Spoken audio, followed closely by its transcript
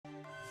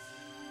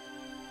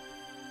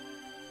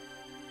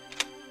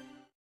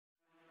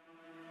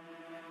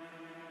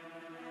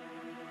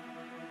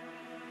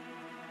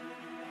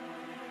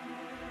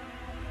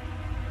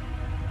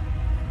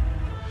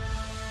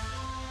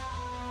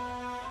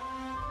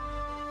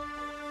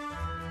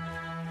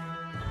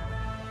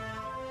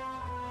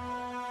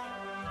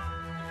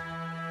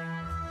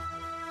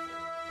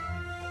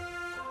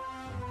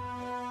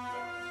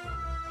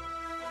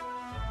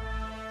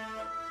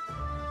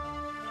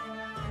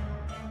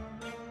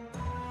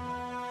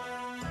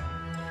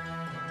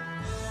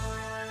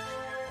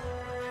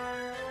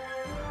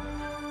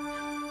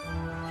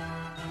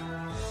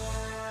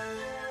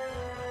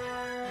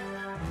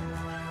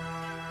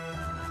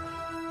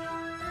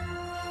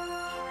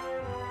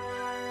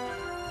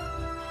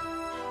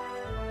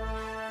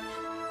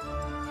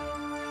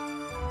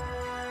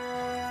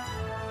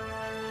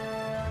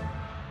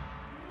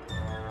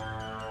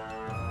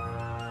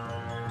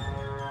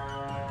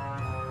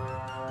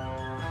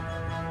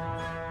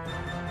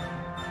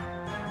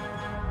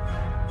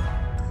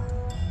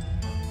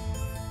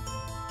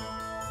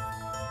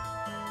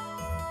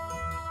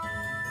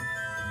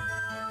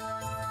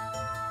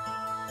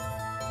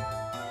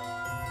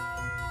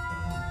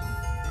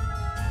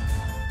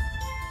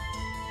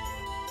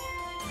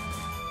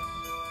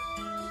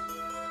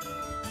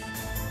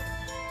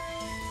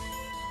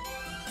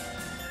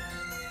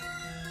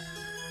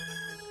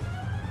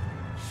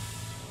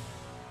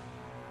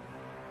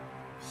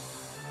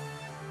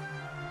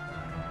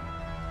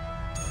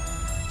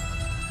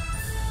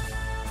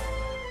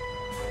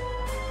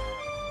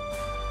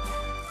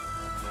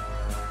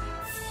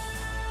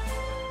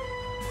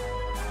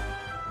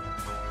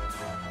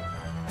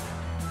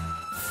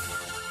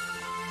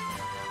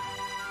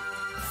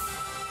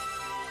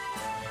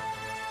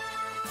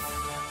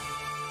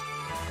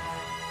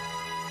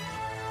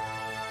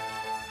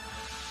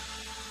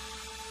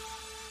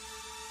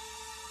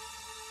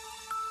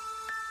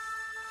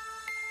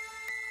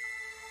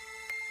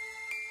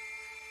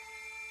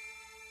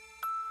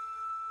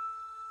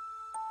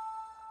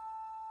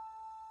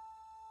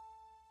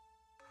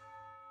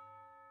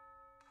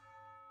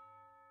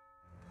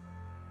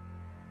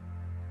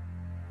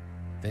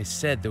They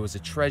said there was a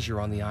treasure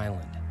on the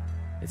island,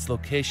 its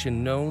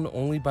location known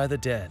only by the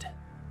dead.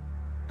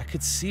 I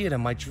could see it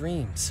in my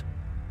dreams.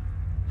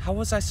 How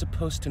was I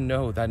supposed to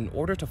know that in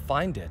order to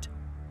find it,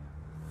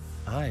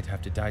 I'd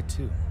have to die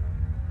too?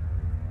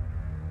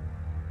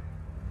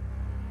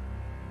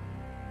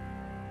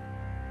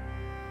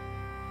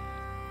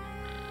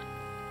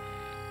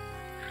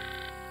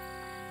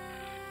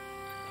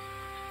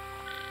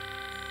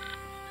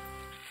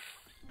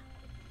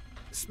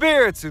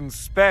 Spirits and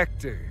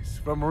specters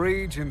from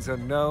regions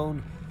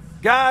unknown,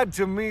 guide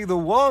to me the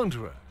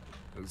wanderer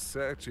who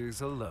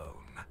searches alone.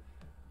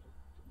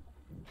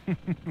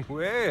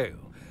 Well,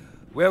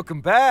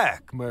 welcome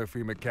back,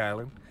 Murphy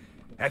McCallum.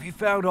 Have you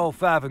found all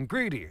 5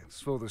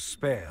 ingredients for the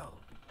spell?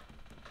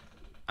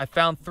 I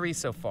found 3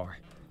 so far.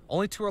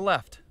 Only 2 are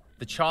left,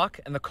 the chalk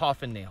and the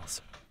coffin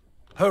nails.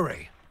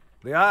 Hurry.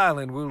 The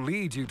island will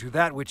lead you to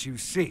that which you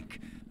seek.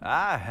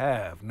 I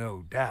have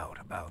no doubt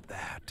about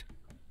that.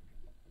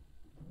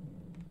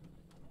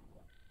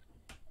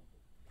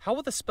 How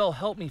will the spell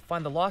help me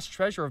find the lost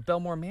treasure of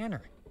Bellemore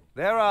Manor?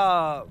 There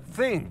are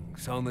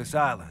things on this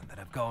island that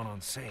have gone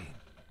unseen.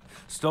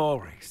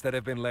 Stories that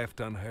have been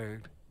left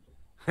unheard.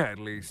 At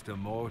least to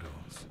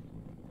mortals.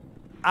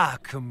 I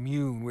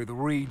commune with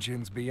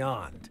regions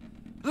beyond.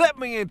 Let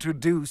me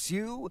introduce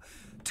you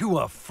to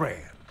a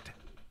friend.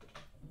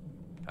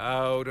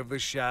 Out of the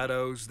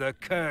shadows, the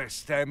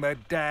cursed and the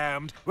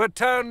damned,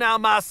 return now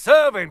my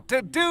servant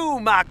to do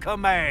my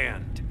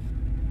command.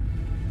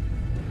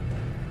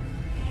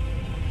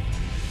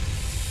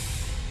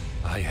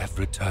 I have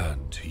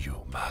returned to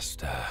you,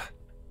 Master.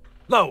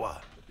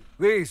 Lower.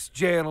 This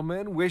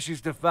gentleman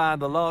wishes to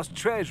find the lost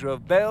treasure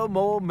of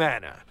Bellemore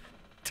Manor.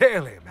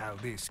 Tell him how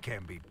this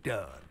can be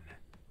done.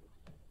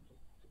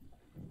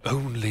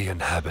 Only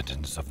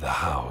inhabitants of the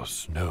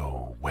house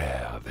know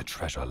where the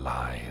treasure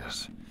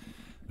lies.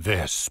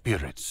 Their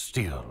spirits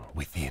still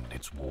within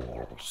its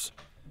walls,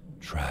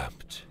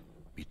 trapped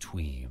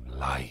between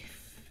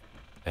life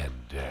and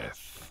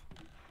death.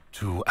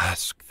 To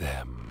ask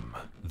them,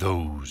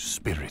 those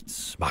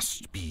spirits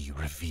must be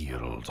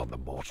revealed on the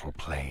mortal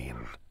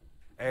plane.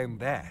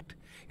 And that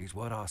is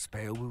what our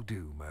spell will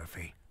do,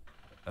 Murphy.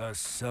 A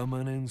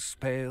summoning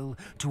spell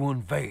to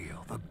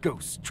unveil the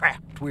ghost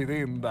trapped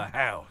within the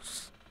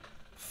house.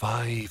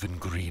 5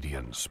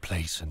 ingredients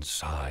place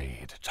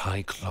inside,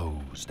 tie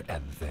closed,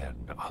 and then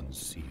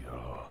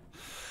unseal.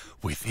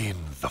 Within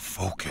the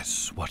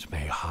focus what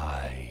may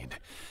hide,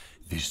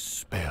 this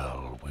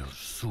spell will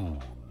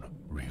soon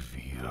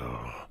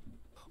reveal.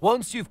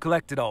 Once you've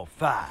collected all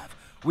 5,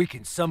 we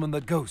can summon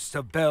the ghosts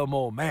of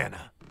Bellemore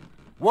Manor.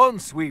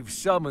 Once we've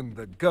summoned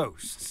the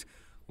ghosts,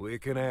 we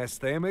can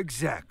ask them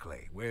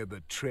exactly where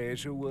the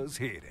treasure was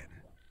hidden.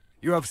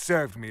 You have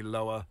served me,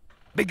 Loa.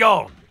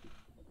 Begone!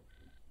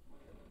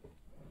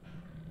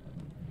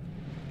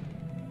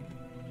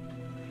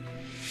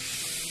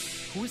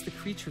 Who is the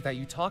creature that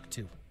you talk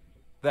to?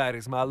 That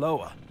is my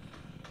Loa.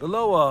 The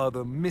Loa are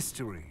the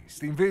mysteries,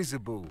 the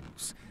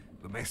invisibles,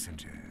 the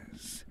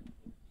messengers.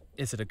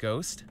 Is it a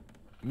ghost?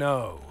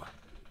 No.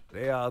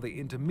 They are the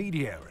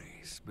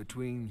intermediaries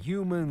between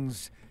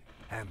humans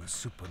and the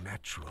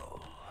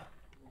supernatural.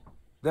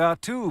 There are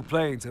 2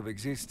 planes of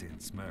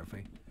existence,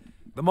 Murphy.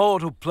 The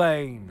mortal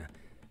plane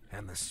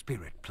and the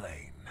spirit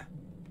plane.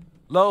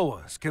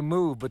 Loas can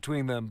move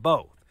between them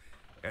both,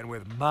 and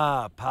with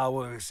my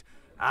powers,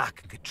 I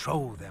can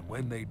control them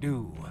when they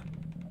do.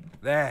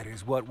 That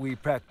is what we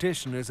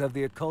practitioners of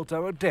the occult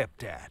are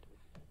adept at.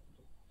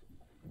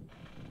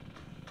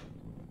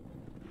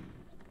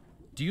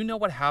 Do you know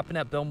what happened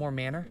at Bellemore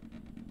Manor?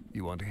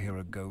 You want to hear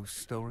a ghost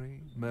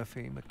story,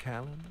 Murphy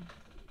McCallum?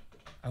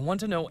 I want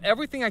to know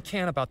everything I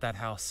can about that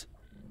house.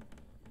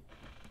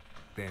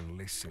 Then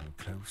listen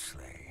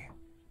closely.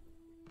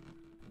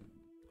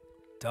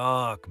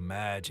 Dark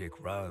magic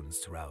runs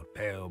throughout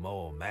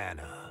Bellemore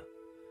Manor.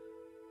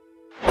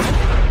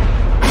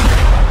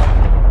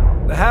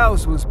 The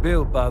house was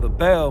built by the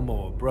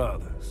Bellemore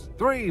brothers,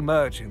 3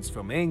 merchants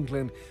from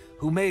England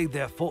who made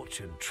their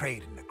fortune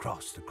trading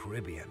across the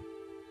Caribbean.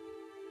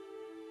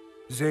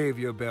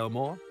 Xavier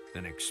Bellemore,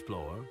 an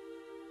explorer,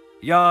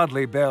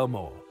 Yardley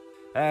Bellemore,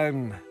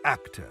 an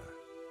actor,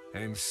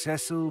 and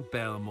Cecil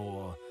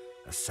Bellemore,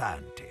 a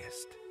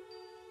scientist.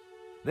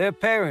 Their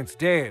parents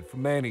dead for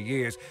many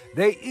years,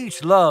 they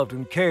each loved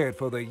and cared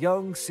for their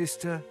young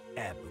sister,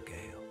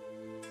 Abigail.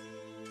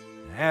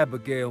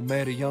 Abigail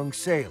met a young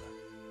sailor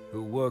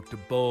who worked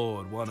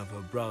aboard one of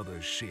her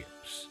brother's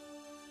ships.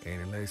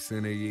 And in less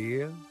than a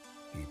year,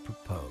 he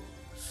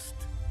proposed.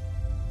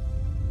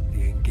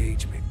 The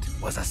engagement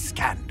was a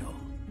scandal.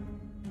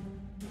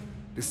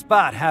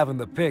 Despite having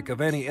the pick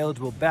of any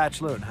eligible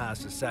bachelor in high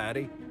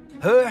society,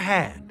 her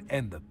hand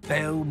and the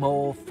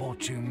Bellemore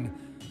fortune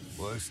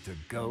was to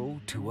go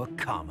to a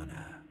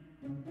commoner.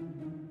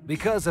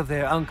 Because of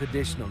their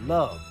unconditional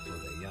love for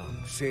their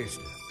young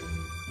sister,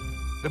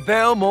 the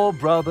Bellemore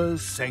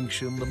brothers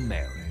sanctioned the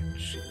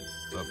marriage.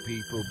 But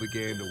people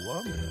began to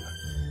wonder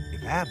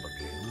if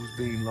Abigail was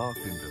being locked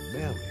into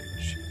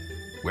marriage,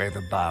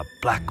 whether by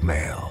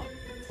blackmail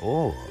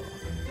or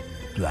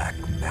black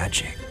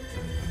magic.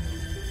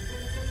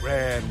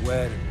 Grand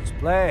wedding was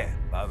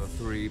planned by the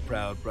three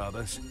proud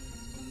brothers,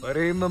 but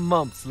in the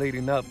months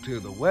leading up to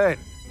the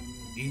wedding,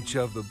 each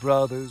of the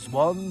brothers,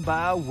 one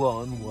by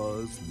one,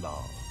 was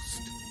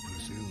lost,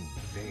 presumed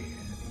dead.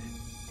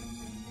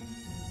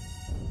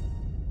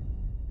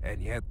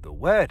 And yet the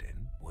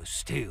wedding was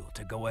still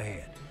to go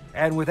ahead,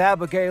 and with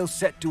Abigail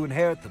set to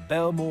inherit the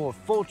Bellemore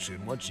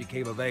fortune once she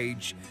came of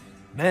age,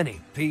 many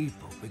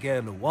people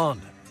began to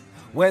wonder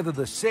whether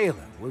the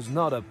sailor was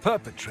not a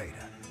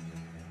perpetrator,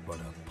 but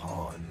a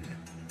pawn.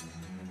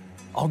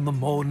 On the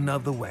morning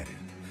of the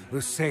wedding,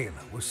 the sailor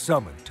was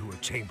summoned to her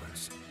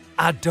chambers.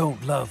 "I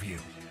don't love you,"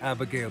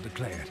 Abigail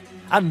declared.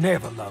 "I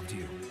never loved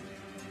you."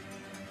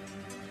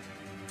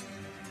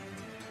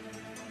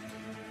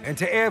 And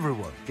to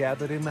everyone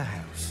gathered in the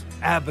house,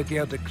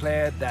 Abigail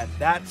declared that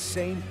that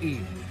same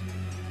evening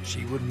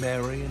she would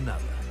marry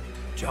another,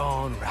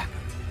 John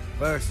Rackham,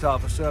 first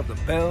officer of the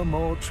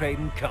Bellemore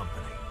Trading Company,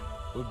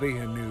 would be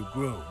her new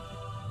groom.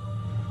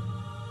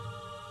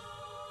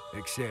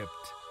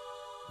 Except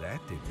that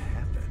didn't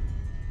happen.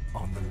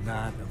 On the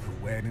night of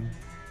the wedding,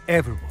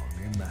 everyone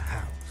in the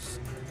house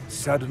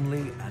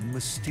suddenly and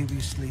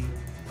mysteriously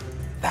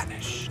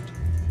vanished.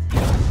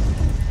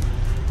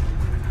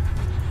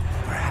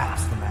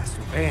 Perhaps the last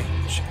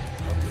revenge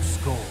of the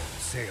scorned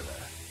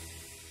sailor.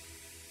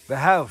 The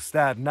house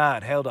that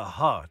night held a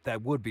heart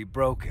that would be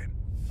broken,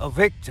 a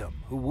victim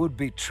who would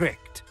be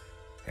tricked,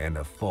 and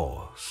a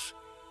force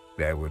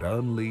that would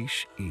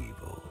unleash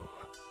evil.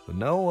 But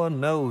no one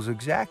knows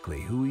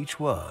exactly who each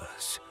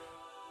was.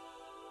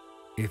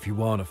 If you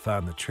want to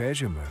find the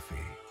treasure,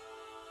 Murphy,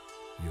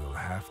 you'll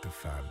have to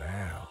find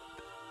out.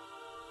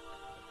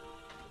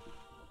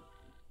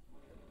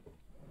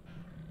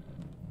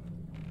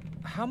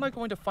 How am I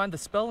going to find the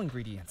spell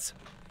ingredients?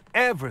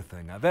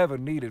 Everything I've ever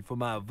needed for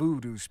my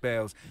voodoo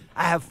spells,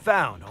 I have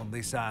found on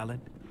this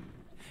island.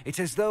 It's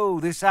as though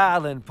this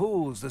island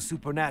pulls the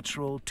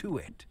supernatural to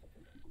it.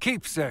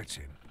 Keep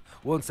searching.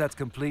 Once that's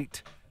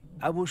complete,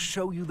 I will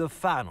show you the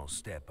final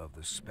step of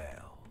the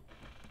spell.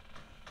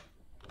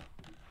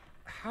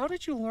 How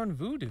did you learn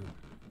voodoo?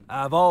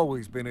 I've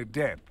always been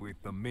adept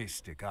with the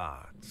mystic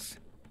arts.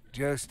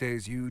 Just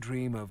as you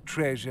dream of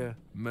treasure,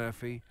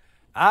 Murphy,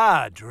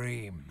 I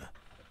dream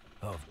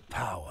of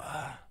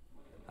power.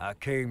 I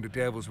came to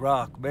Devil's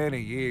Rock many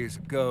years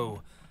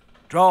ago,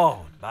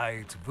 drawn by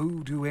its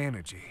voodoo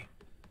energy.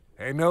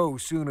 And no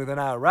sooner than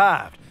I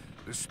arrived,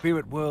 the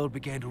spirit world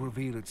began to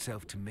reveal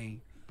itself to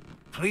me,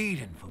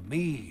 pleading for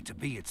me to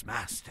be its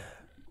master.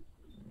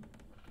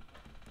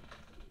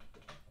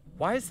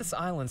 Why is this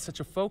island such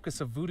a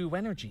focus of voodoo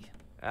energy?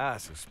 I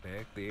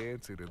suspect the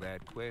answer to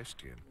that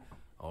question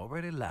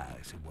already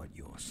lies in what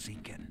you're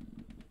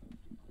seeking.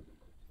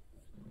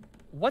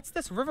 What's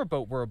this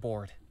riverboat we're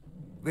aboard?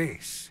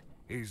 This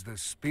is the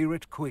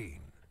Spirit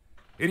Queen.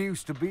 It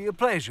used to be a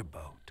pleasure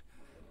boat,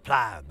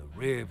 plying the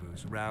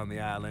rivers around the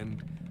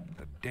island,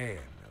 a den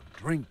of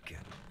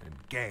drinking and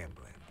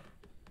gambling.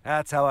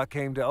 That's how I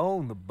came to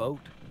own the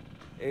boat,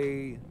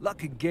 a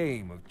lucky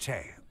game of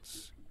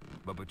chance.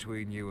 But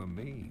between you and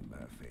me,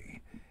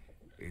 Murphy,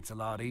 it's a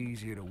lot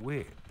easier to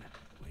win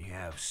when you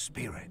have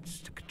spirits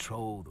to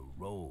control the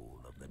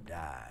roll of the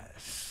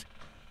dice.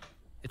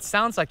 It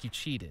sounds like you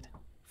cheated.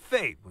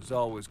 Fate was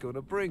always going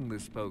to bring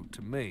this boat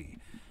to me.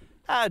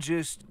 I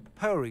just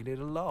hurried it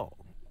along.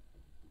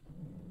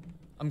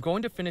 I'm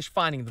going to finish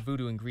finding the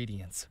voodoo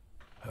ingredients.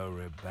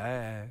 Hurry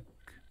back.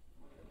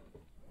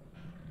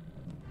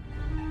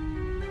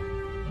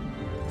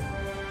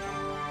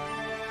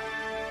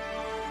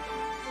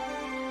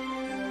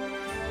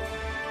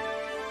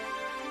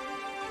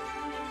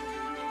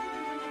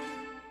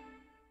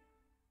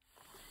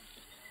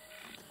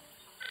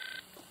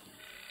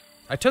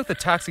 I took the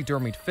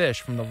taxidermied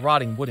fish from the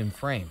rotting wooden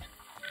frame.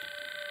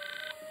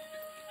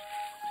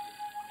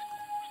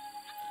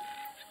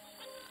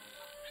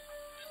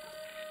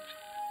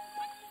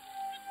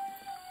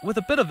 With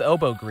a bit of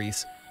elbow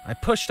grease, I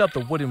pushed up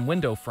the wooden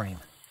window frame.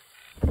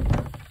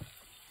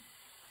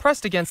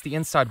 Pressed against the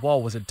inside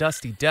wall was a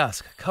dusty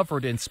desk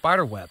covered in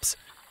spider webs,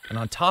 and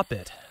on top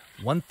it,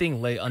 one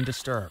thing lay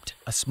undisturbed,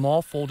 a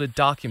small folded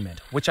document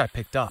which I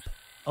picked up,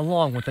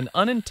 along with an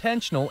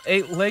unintentional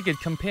 8-legged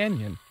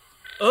companion.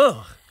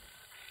 Ugh!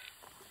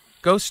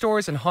 Ghost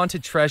stories and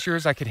haunted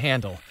treasures I could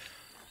handle,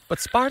 but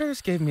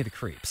spiders gave me the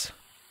creeps.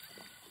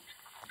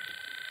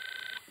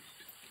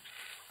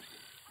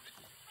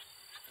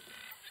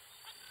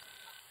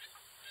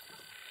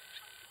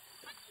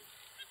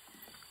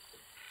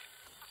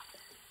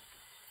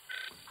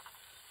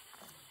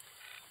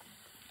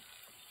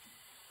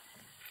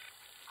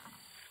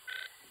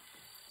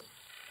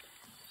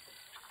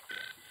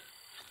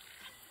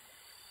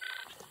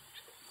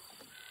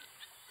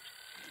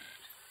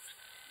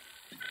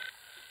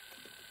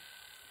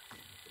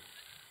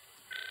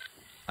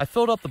 I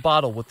filled up the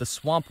bottle with the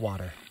swamp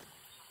water.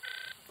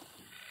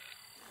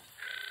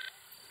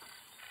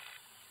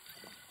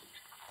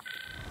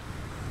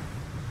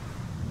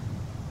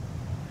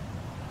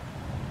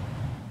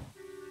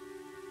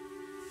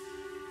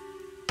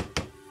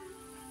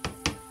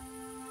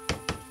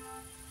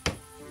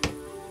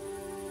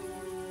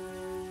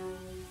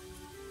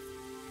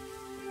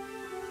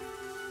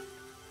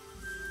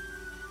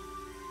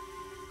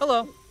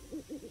 Hello.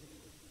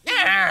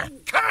 Ah,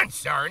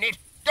 consarn it!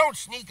 Don't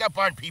sneak up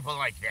on people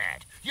like that.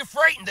 You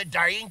frighten the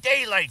dying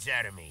daylights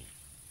out of me.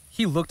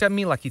 He looked at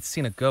me like he'd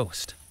seen a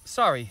ghost.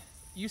 Sorry,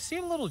 you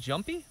seem a little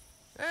jumpy?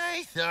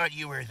 I thought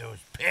you were those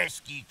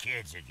pesky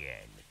kids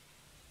again.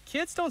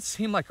 Kids don't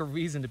seem like a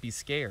reason to be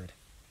scared.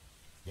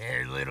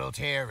 They're little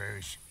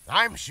terrors.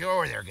 I'm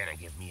sure they're gonna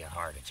give me a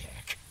heart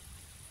attack.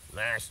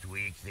 Last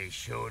week they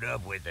showed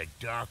up with a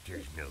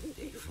doctor's note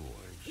they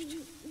forged,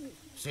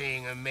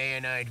 saying a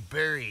man I'd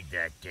buried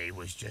that day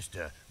was just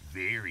a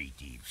very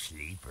deep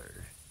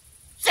sleeper.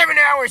 7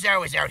 hours I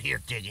was out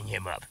here digging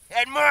him up,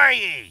 at my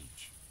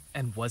age.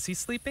 And was he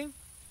sleeping?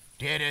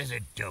 Dead as a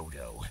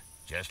dodo,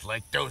 just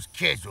like those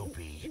kids will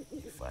be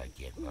if I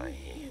get my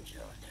hands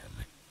on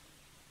them.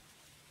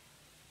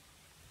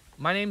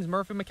 My name's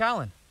Murphy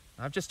McAllen.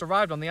 I've just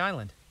arrived on the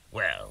island.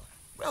 Well,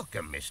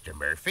 welcome, Mr.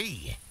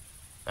 Murphy.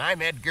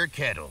 I'm Edgar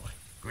Kettle,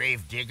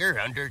 grave digger,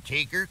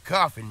 undertaker,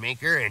 coffin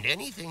maker, and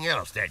anything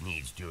else that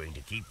needs doing to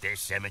keep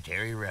this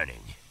cemetery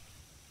running.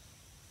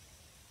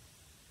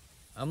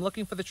 I'm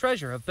looking for the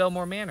treasure of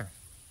Bellemore Manor.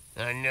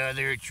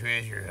 Another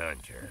treasure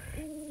hunter.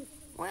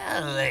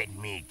 Well, let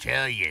me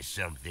tell you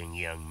something,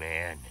 young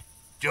man.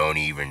 Don't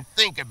even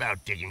think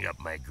about digging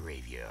up my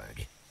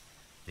graveyard.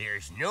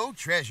 There's no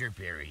treasure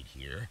buried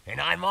here,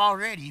 and I'm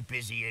already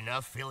busy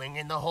enough filling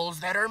in the holes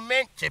that are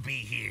meant to be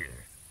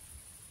here.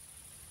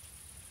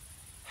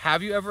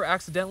 Have you ever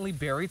accidentally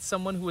buried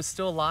someone who is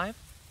still alive?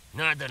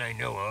 Not that I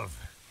know of.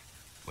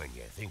 When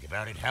you think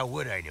about it, how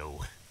would I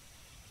know?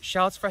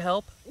 Shouts for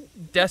help?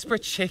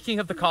 Desperate shaking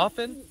of the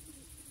coffin?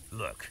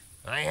 Look,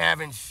 I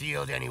haven't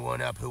sealed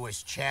anyone up who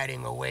was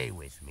chatting away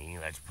with me,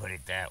 let's put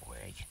it that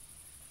way.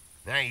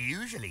 I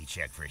usually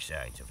check for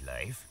signs of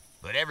life,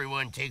 but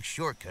everyone takes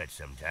shortcuts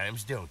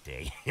sometimes, don't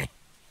they?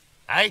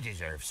 I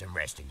deserve some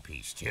rest in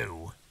peace,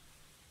 too.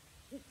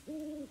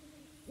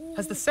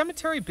 Has the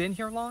cemetery been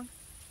here long?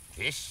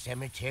 This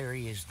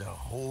cemetery is the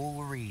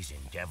whole reason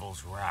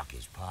Devil's Rock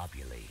is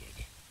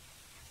populated.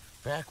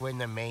 Back when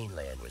the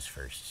mainland was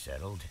first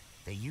settled,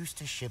 they used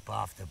to ship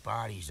off the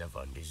bodies of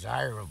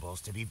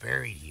undesirables to be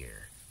buried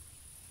here.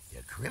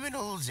 The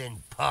criminals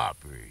and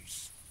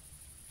paupers.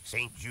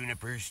 St.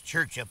 Juniper's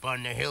church up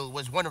on the hill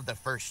was one of the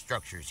first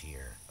structures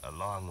here,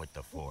 along with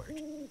the fort.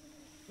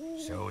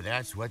 So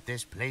that's what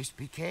this place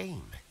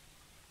became.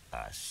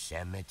 A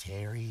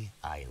cemetery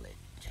island.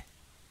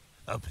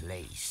 A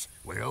place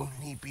where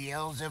only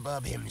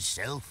Beelzebub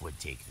himself would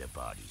take the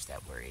bodies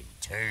that were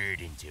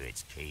interred into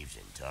its caves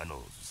and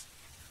tunnels.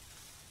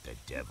 The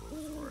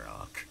Devil's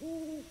Rock.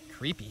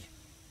 Creepy.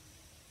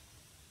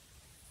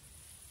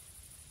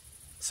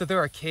 So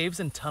there are caves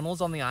and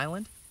tunnels on the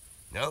island?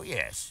 Oh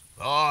yes,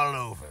 all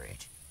over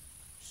it.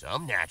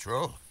 Some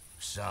natural,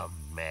 some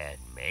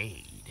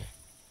man-made.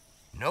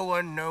 No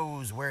one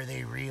knows where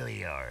they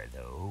really are,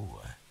 though.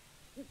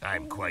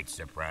 I'm quite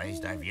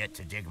surprised I've yet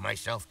to dig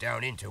myself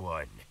down into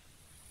one.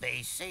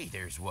 They say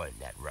there's one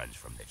that runs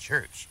from the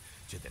church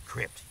to the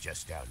crypt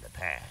just down the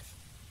path.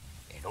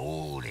 An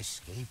old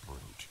escape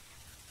route.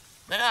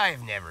 But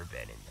I've never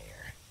been in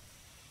there.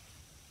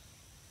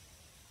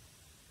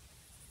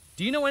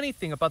 Do you know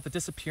anything about the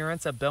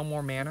disappearance at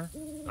Bellemore Manor?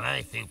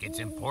 I think it's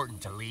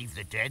important to leave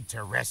the dead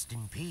to rest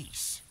in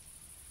peace.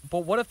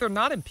 But what if they're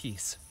not in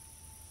peace?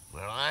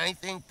 Well, I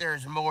think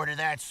there's more to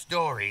that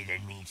story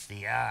than meets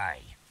the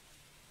eye.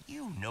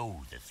 You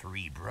know the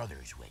 3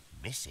 brothers went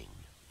missing,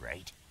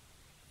 right?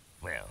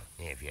 Well,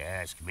 if you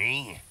ask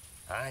me,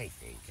 I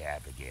think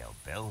Abigail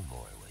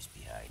Bellemore was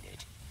behind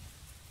it.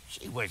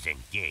 She was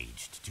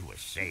engaged to a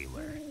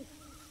sailor,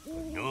 but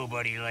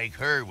nobody like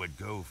her would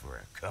go for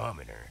a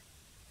commoner.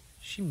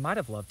 She might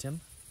have loved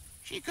him.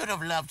 She could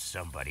have loved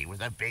somebody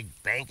with a big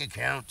bank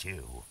account,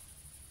 too.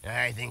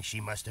 I think she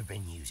must have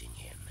been using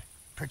him,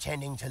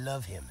 pretending to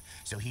love him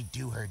so he'd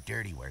do her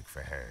dirty work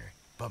for her,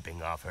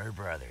 bumping off her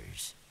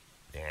brothers.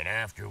 Then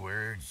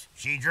afterwards,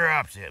 she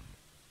drops him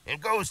and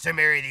goes to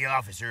marry the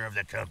officer of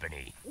the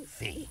company.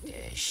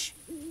 Fiendish.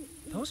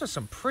 Those are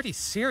some pretty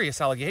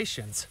serious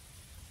allegations.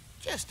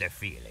 Just a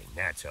feeling,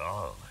 that's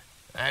all.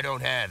 I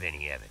don't have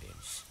any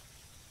evidence.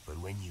 But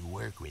when you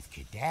work with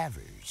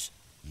cadavers,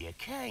 you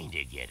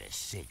kinda get a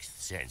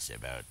 6th sense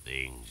about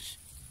things.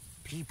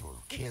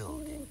 People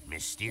killed in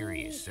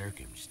mysterious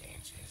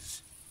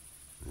circumstances.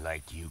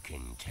 Like you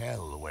can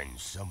tell when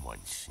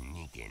someone's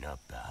sneaking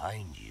up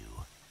behind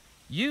you.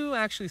 You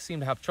actually seem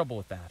to have trouble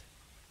with that.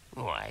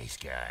 Wise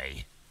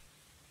guy.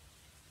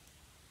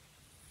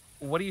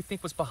 What do you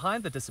think was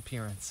behind the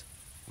disappearance?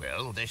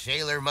 Well, the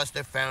sailor must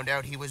have found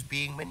out he was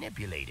being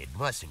manipulated,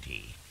 mustn't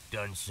he?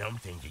 Done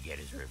something to get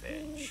his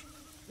revenge.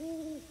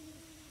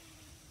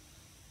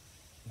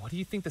 What do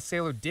you think the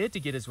sailor did to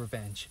get his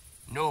revenge?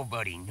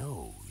 Nobody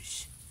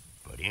knows.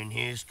 But in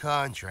his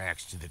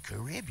contracts to the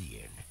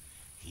Caribbean,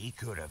 he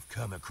could have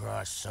come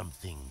across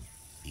something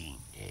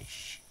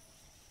fiendish.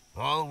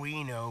 All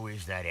we know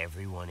is that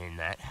everyone in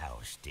that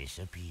house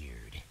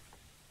disappeared.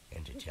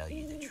 And to tell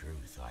you the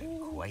truth, I'm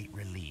quite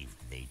relieved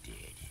they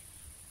did.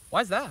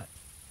 Why's that?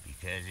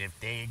 Because if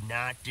they'd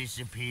not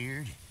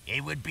disappeared,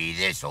 it would be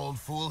this old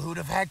fool who'd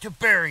have had to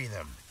bury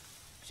them.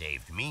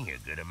 Saved me a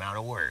good amount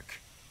of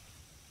work.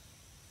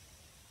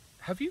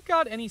 Have you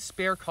got any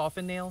spare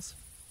coffin nails?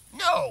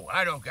 No,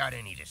 I don't got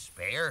any to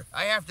spare.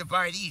 I have to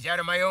buy these out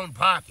of my own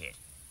pocket.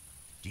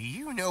 Do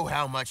you know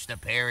how much the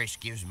parish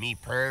gives me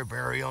per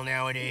burial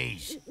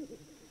nowadays?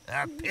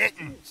 A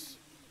pittance.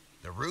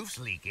 The roof's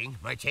leaking,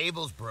 my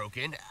table's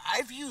broken.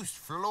 I've used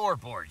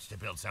floorboards to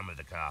build some of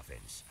the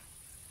coffins.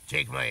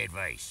 Take my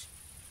advice.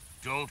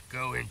 Don't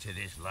go into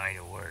this line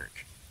of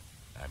work.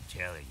 I'm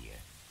telling you,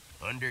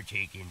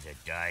 undertaking's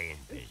a dying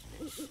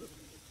business.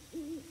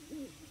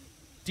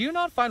 Do you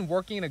not find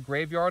working in a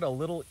graveyard a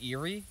little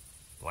eerie?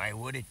 Why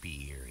would it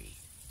be eerie?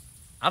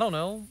 I don't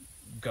know.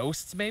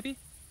 Ghosts, maybe?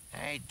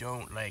 I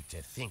don't like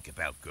to think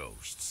about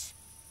ghosts.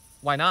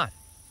 Why not?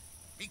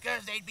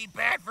 Because they'd be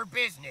bad for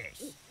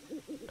business.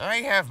 I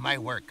have my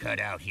work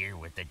cut out here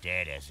with the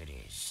dead as it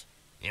is.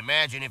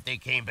 Imagine if they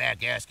came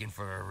back asking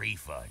for a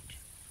refund.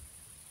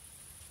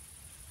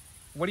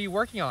 What are you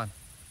working on?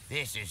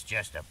 This is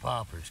just a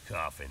pauper's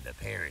coffin the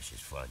parish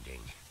is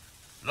funding.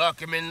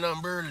 Lock 'em in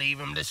lumber,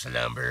 leave 'em to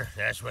slumber.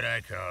 That's what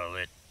I call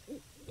it.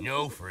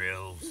 No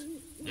frills.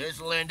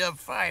 This'll end up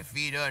 5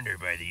 feet under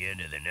by the end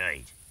of the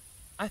night.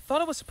 I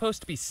thought it was supposed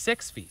to be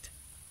 6 feet.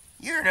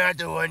 You're not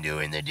the one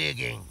doing the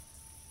digging.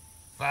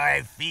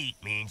 5 feet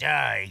means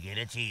I get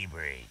a tea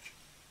break.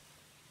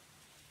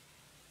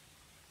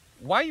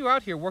 Why are you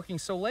out here working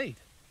so late?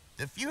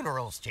 The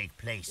funerals take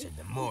place in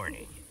the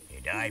morning,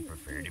 and I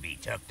prefer to be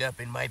tucked up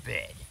in my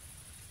bed.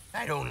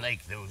 I don't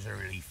like those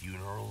early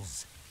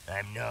funerals.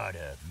 I'm not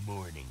a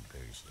morning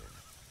person.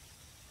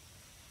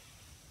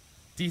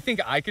 Do you think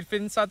I could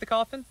fit inside the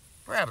coffin?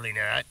 Probably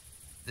not.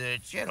 The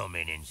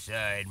gentleman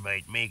inside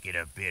might make it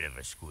a bit of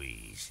a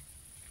squeeze.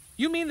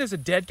 You mean there's a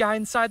dead guy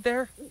inside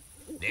there?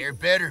 There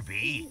better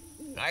be.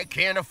 I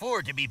can't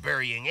afford to be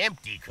burying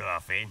empty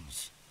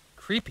coffins.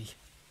 Creepy.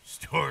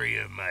 Story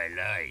of my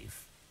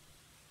life.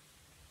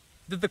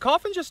 Did the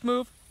coffin just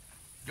move?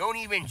 Don't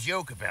even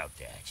joke about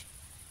that.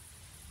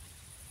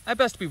 I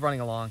best be running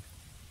along.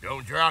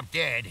 Don't drop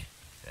dead.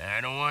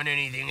 I don't want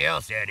anything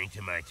else adding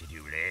to my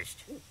to-do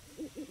list.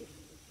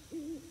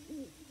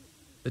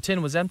 The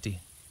tin was empty.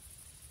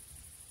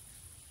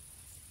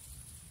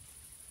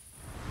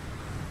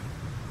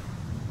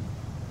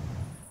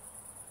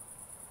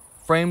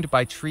 Framed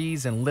by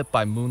trees and lit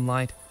by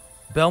moonlight,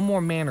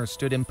 Bellemore Manor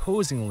stood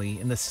imposingly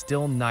in the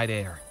still night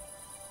air.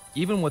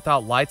 Even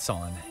without lights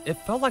on,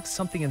 it felt like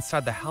something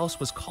inside the house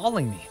was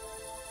calling me,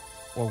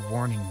 or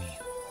warning me.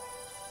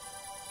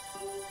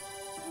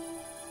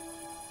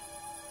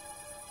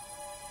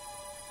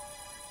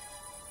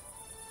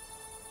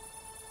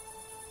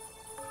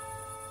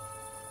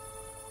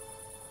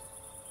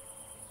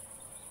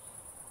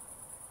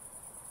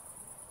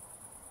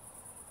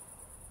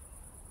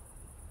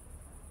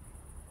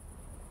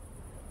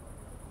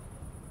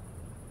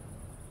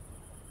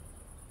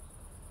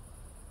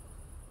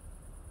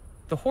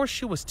 The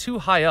horseshoe was too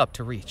high up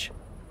to reach.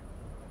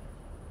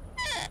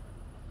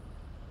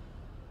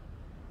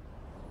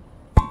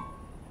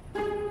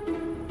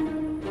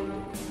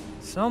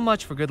 So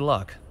much for good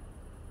luck.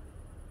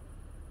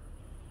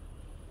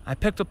 I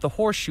picked up the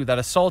horseshoe that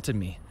assaulted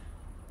me.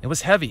 It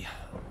was heavy,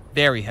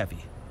 very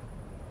heavy.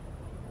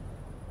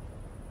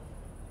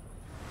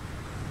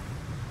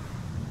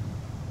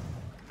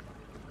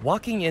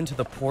 Walking into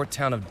the port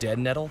town of Dead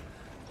Nettle,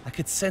 I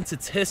could sense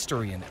its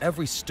history in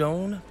every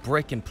stone,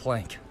 brick, and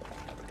plank.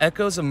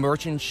 Echoes of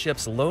merchant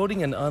ships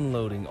loading and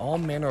unloading all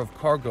manner of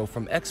cargo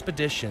from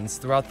expeditions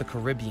throughout the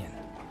Caribbean.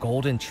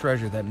 Golden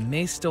treasure that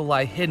may still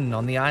lie hidden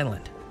on the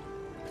island.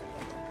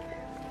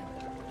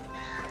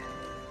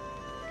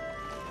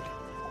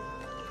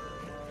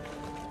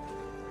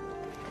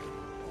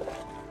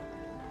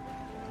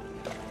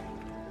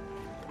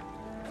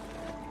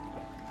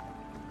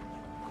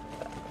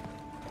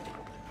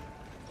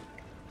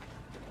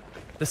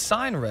 The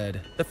sign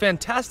read, "The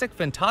Fantastic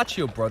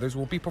Fantaccio Brothers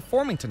will be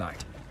performing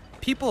tonight.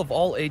 People of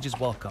all ages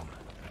welcome.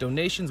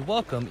 Donations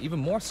welcome even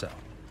more so."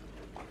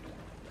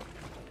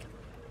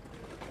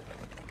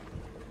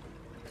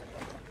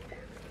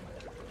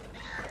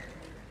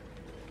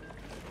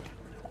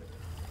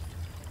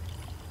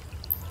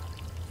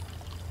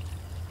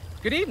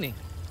 Good evening.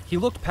 He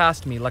looked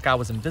past me like I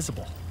was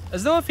invisible,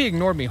 as though if he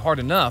ignored me hard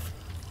enough,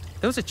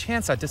 there was a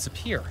chance I'd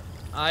disappear.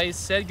 I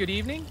said good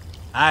evening?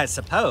 I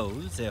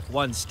suppose, if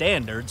one's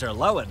standards are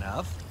low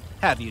enough.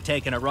 Have you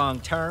taken a wrong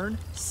turn,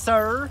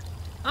 sir?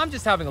 I'm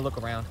just having a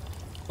look around.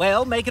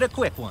 Well, make it a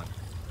quick one.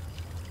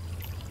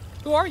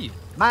 Who are you?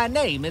 My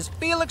name is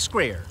Felix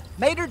Greer,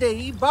 maitre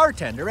d',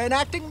 bartender, and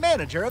acting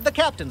manager of the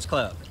Captain's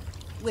Club,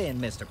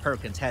 when Mr.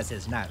 Perkins has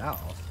his night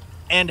off.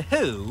 And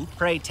who,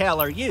 pray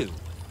tell, are you?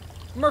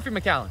 Murphy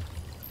McAllen.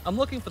 I'm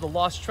looking for the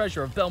lost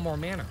treasure of Bellemore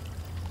Manor.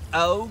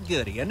 Oh,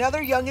 goody,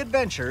 another young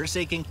adventurer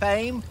seeking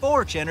fame,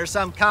 fortune, or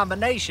some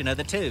combination of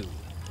the two.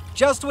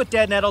 Just what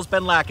Dead Nettle's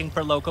been lacking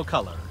for local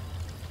color.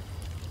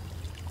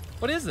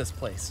 What is this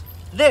place?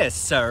 This,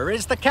 sir,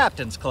 is the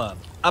Captain's Club,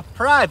 a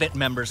private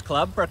members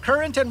club for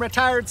current and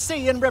retired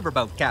sea and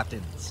riverboat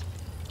captains.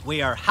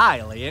 We are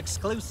highly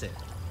exclusive.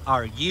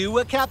 Are you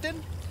a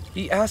captain?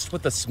 He asked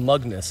with a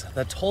smugness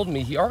that told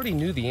me he already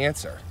knew the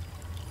answer.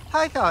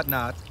 I thought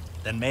not.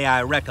 Then may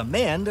I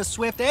recommend a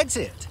swift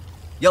exit?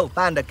 You'll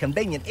find a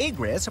convenient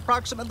egress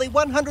approximately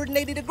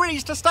 180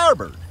 degrees to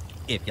starboard.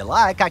 If you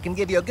like, I can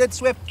give you a good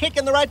swift kick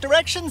in the right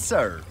direction,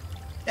 sir.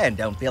 And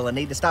don't feel a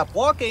need to stop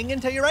walking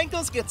until your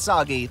ankles get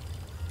soggy.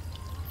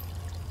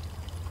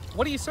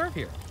 What do you serve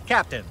here?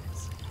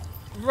 Captains.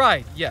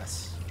 Right,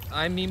 yes.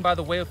 I mean by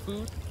the way of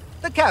food?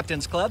 The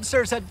Captain's Club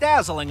serves a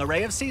dazzling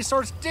array of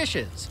sea-sourced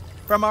dishes,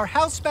 from our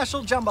house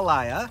special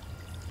jambalaya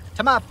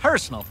to my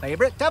personal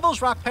favorite,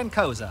 Devil's Rock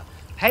Pancoza,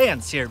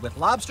 pan-seared with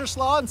lobster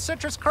slaw and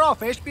citrus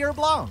crawfish beurre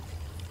blanc.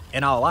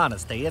 In all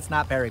honesty, it's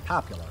not very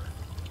popular.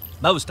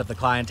 Most of the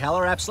clientele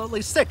are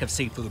absolutely sick of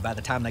seafood by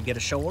the time they get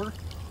ashore.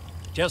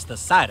 Just the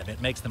sight of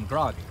it makes them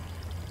groggy.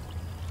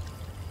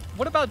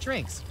 What about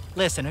drinks?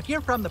 Listen, if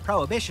you're from the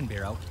Prohibition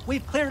Bureau,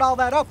 we've cleared all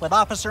that up with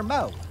Officer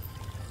Moe.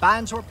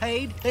 Fines were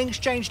paid, things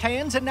changed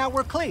hands, and now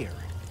we're clear.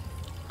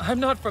 I'm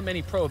not from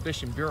any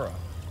Prohibition Bureau.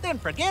 Then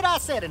forget I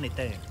said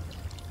anything.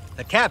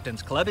 The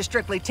Captain's Club is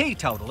strictly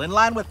teetotal, in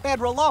line with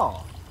federal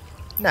law.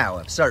 Now,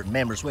 if certain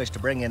members wish to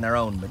bring in their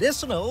own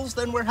medicinals,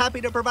 then we're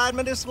happy to provide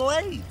medicinal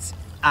aids.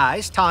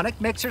 Ice,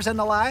 tonic, mixers, and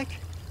the like.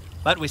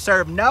 But we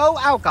serve no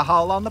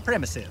alcohol on the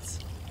premises.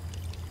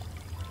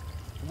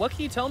 What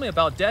can you tell me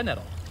about Dead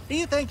Nettle? Do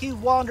you think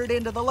you've wandered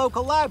into the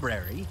local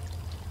library?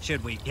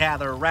 Should we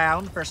gather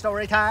around for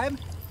story time?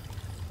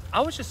 I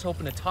was just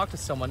hoping to talk to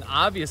someone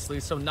obviously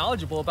so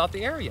knowledgeable about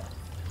the area.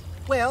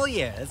 Well,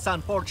 yes,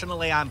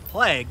 unfortunately I'm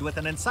plagued with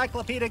an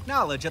encyclopedic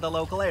knowledge of the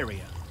local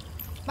area.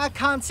 My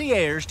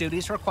concierge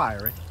duties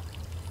require it.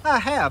 I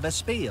have a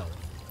spiel.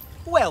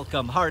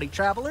 Welcome, hardy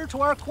traveler,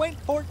 to our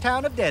quaint port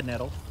town of Dead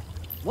Nettle.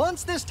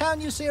 Once this town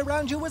you see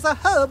around you was a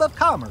hub of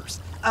commerce,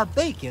 a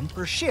beacon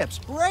for ships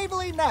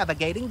bravely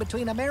navigating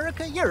between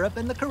America, Europe,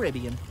 and the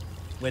Caribbean.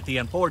 With the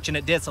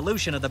unfortunate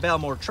dissolution of the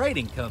Bellemore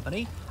Trading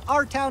Company,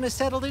 our town has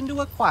settled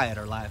into a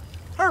quieter life,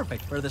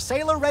 perfect for the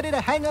sailor ready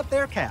to hang up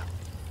their cap.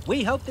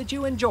 We hope that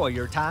you enjoy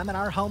your time in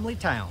our homely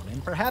town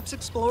and perhaps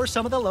explore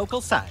some of the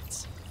local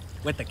sites.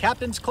 With the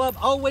Captain's Club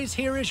always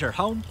here as your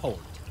home port.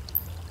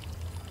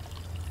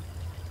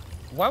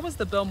 Why was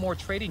the Bellemore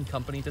Trading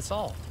Company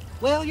dissolved?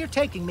 Well, you're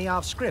taking me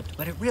off script,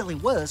 but it really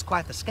was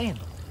quite the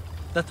scandal.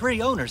 The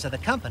three owners of the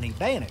company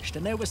vanished,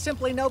 and there was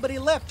simply nobody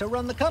left to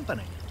run the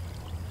company.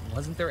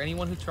 Wasn't there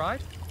anyone who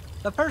tried?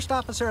 The first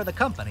officer of the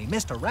company,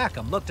 Mr.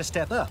 Rackham, looked to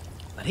step up,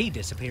 but he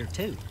disappeared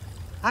too.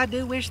 I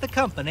do wish the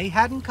company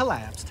hadn't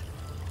collapsed.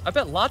 I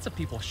bet lots of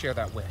people share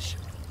that wish.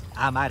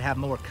 I might have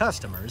more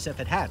customers if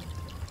it hadn't.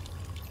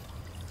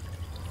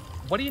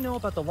 What do you know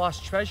about the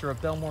lost treasure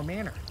of Bellemore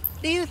Manor?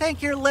 Do you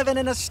think you're living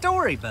in a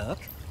storybook?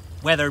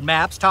 Weathered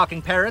maps,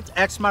 talking parrots,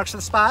 X marks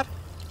the spot?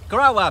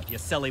 Grow up, you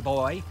silly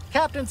boy.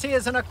 Captaincy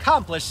is an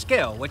accomplished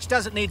skill which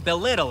doesn't need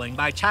belittling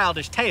by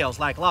childish tales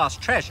like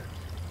lost treasure.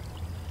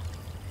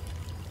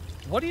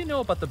 What do you know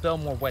about the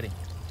Bellemore wedding?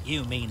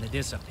 You mean the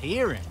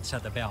disappearance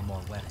of the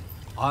Bellemore wedding?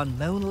 On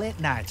moonlit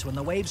nights when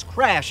the waves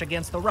crash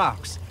against the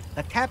rocks,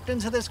 the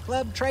captains of this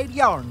club trade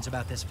yarns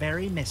about this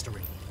very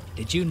mystery.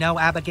 Did you know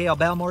Abigail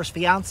Bellemore's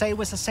fiancé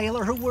was a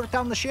sailor who worked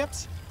on the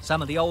ships?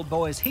 Some of the old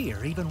boys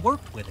here even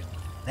worked with him.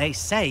 They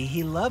say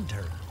he loved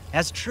her,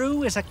 as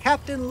true as a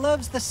captain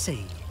loves the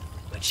sea.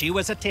 But she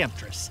was a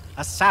temptress,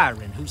 a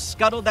siren who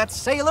scuttled that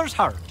sailor's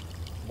heart.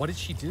 What did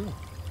she do?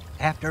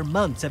 After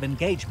months of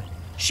engagement,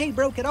 she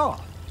broke it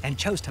off and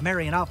chose to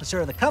marry an officer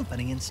of the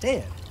company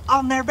instead,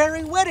 on their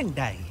very wedding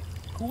day.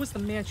 Who was the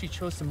man she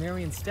chose to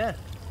marry instead?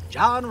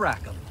 John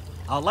Rackham,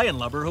 a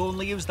landlubber who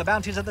only used the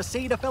bounties of the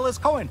sea to fill his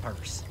coin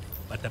purse.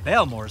 But the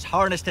Bellemores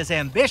harnessed his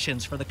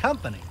ambitions for the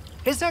company,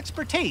 his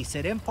expertise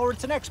at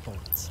imports and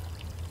exports.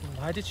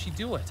 Why did she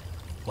do it?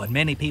 What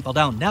many people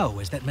don't know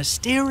is that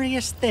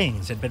mysterious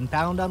things had been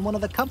found on one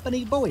of the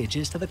company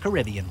voyages to the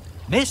Caribbean.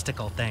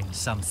 Mystical things,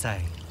 some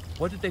say.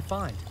 What did they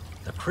find?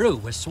 The crew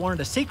was sworn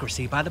to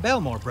secrecy by the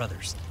Bellemore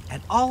brothers,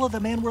 and all of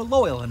the men were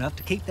loyal enough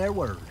to keep their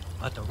word.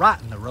 But the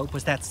rot in the rope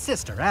was that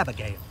sister,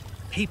 Abigail.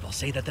 People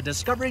say that the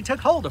discovery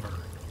took hold of her.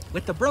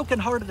 With the broken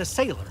heart of the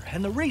sailor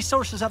and the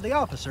resources of the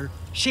officer,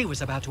 she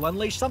was about to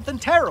unleash something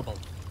terrible.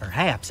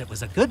 Perhaps it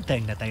was a good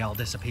thing that they all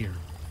disappeared.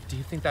 Do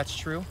you think that's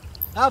true?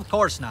 Of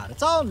course not.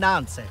 It's all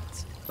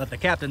nonsense. But the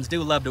captains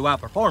do love to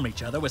outperform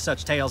each other with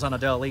such tales on a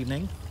dull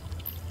evening.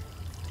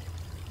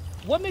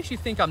 What makes you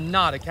think I'm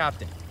not a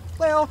captain?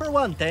 Well, for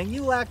one thing,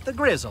 you lack the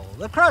grizzle,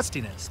 the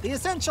crustiness, the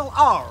essential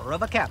R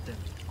of a captain.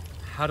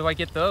 How do I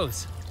get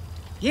those?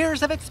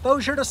 Years of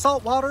exposure to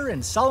salt water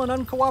and sullen,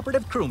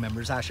 uncooperative crew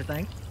members, I should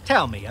think.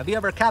 Tell me, have you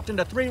ever captained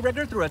a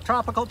three-rigger through a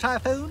tropical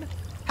typhoon?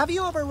 Have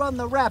you ever run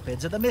the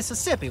rapids of the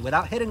Mississippi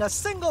without hitting a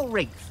single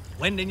reef?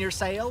 Wind in your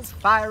sails,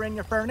 fire in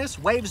your furnace,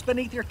 waves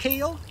beneath your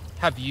keel?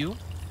 Have you?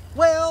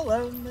 Well,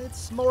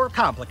 it's more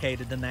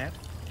complicated than that.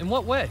 In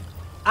what way?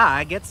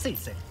 I get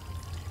seasick.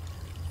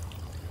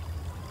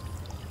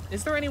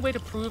 Is there any way to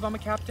prove I'm a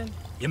captain?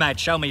 You might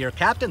show me your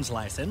captain's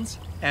license.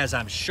 As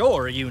I'm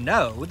sure you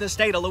know, the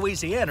state of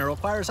Louisiana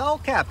requires all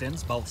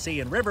captains, both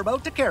sea and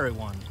riverboat, to carry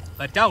one.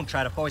 But don't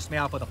try to foist me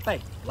off with a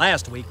fake.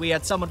 Last week, we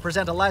had someone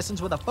present a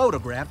license with a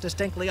photograph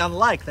distinctly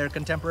unlike their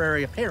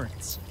contemporary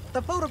appearance.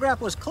 The photograph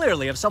was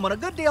clearly of someone a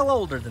good deal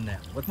older than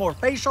them, with more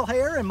facial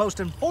hair and, most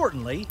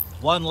importantly,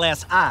 one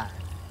less eye.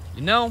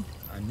 You know,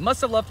 I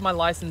must have left my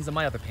license in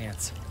my other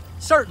pants.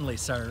 Certainly,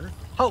 sir.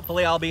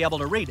 Hopefully I'll be able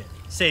to read it,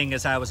 seeing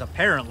as I was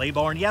apparently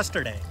born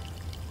yesterday.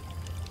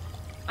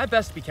 I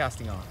best be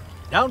casting on.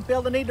 Don't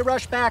feel the need to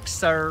rush back,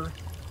 sir.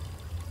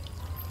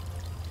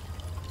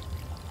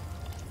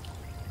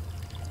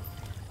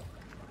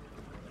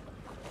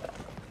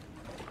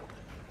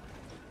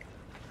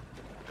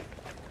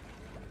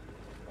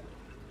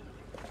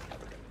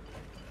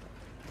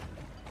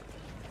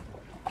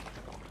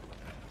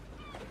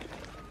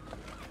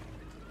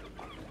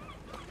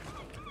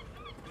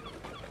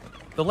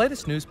 The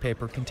latest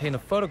newspaper contained a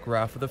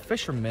photograph of the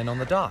fisherman on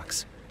the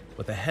docks,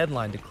 with a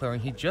headline declaring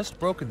he'd just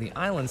broken the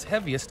island's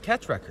heaviest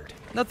catch record.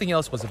 Nothing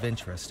else was of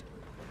interest.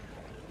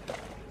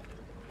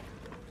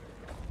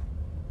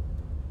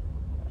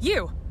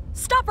 You!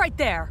 Stop right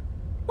there!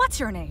 What's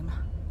your name?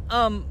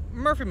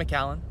 Murphy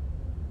McAllen.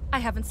 I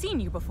haven't seen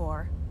you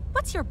before.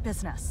 What's your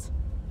business?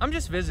 I'm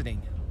just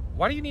visiting.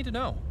 Why do you need to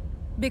know?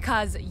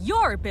 Because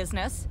your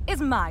business is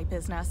my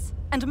business,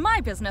 and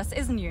my business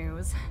is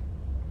news.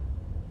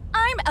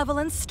 I'm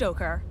Evelyn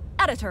Stoker,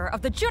 editor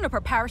of the Juniper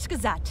Parish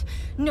Gazette.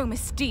 No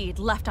misdeed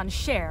left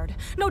unshared,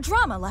 no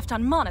drama left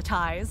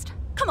unmonetized.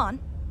 Come on,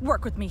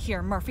 work with me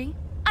here, Murphy.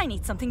 I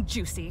need something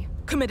juicy.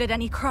 Committed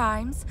any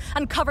crimes?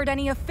 Uncovered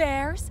any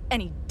affairs?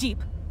 Any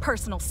deep,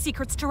 personal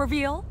secrets to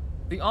reveal?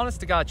 The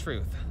honest-to-God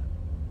truth.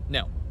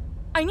 No.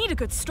 I need a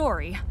good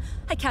story.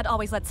 I can't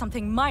always let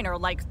something minor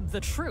like the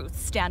truth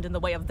stand in the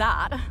way of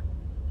that.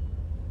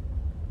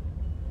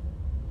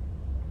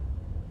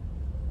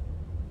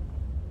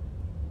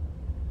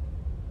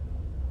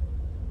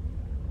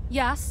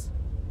 Yes?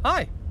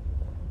 Hi.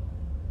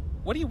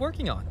 What are you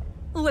working on?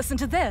 Listen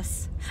to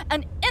this.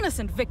 An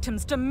innocent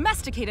victim's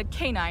domesticated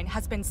canine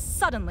has been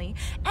suddenly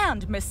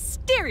and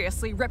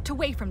mysteriously ripped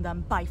away from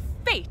them by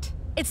fate.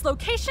 Its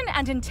location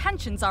and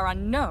intentions are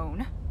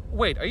unknown.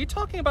 Wait, are you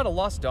talking about a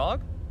lost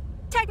dog?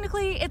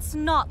 Technically, it's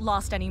not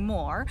lost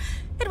anymore.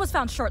 It was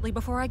found shortly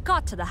before I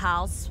got to the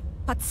house.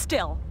 But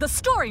still, the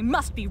story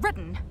must be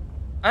written.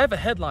 I have a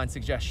headline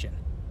suggestion.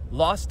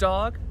 Lost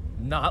dog,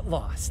 not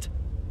lost.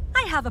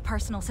 I have a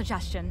personal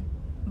suggestion.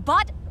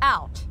 Butt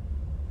out.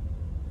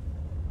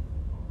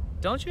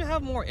 Don't you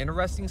have more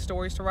interesting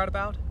stories to write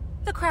about?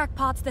 The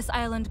crackpots this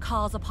island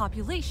calls a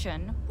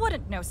population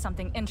wouldn't know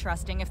something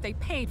interesting if they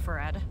paid for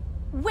it.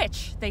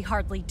 Which they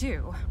hardly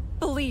do.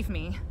 Believe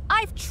me,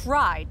 I've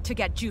tried to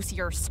get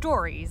juicier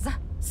stories.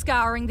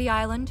 Scouring the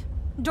island,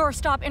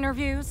 doorstop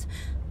interviews,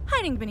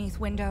 hiding beneath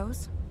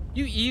windows.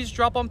 You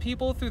eavesdrop on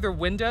people through their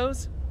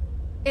windows?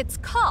 It's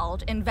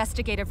called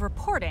investigative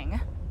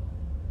reporting.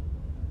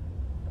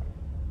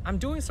 I'm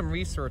doing some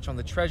research on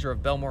the treasure of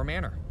Bellemore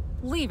Manor.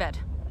 Leave it.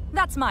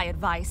 That's my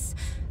advice.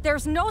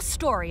 There's no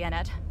story in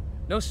it.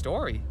 No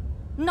story?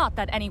 Not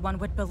that anyone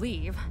would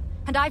believe.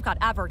 And I've got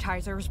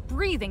advertisers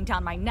breathing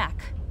down my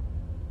neck.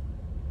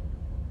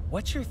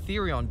 What's your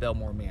theory on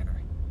Bellemore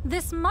Manor?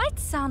 This might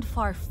sound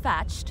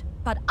far-fetched,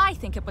 but I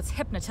think it was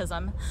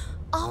hypnotism.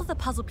 All the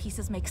puzzle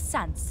pieces make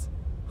sense.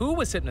 Who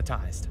was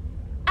hypnotized?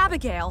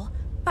 Abigail,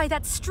 by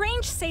that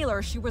strange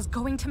sailor she was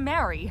going to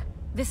marry.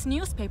 This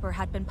newspaper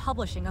had been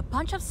publishing a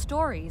bunch of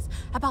stories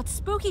about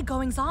spooky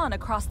goings-on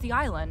across the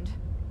island.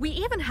 We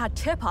even had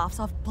tip-offs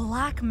of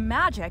black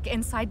magic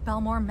inside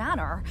Bellemore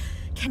Manor.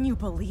 Can you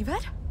believe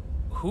it?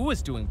 Who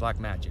was doing black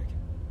magic?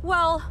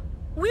 Well,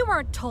 we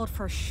weren't told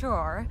for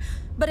sure,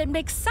 but it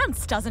makes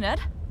sense, doesn't it?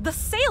 The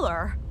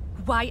sailor!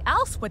 Why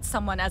else would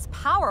someone as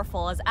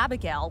powerful as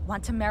Abigail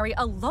want to marry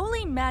a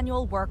lowly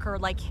manual worker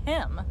like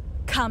him?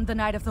 Come the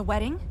night of the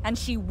wedding, and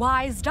she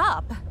wised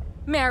up.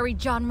 Married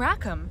John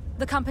Rackham,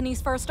 the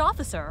company's first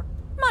officer.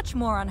 Much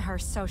more on her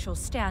social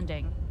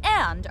standing,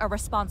 and a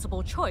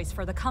responsible choice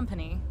for the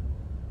company.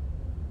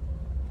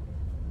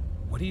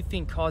 What do you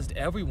think caused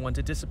everyone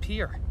to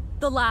disappear?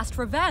 The last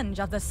revenge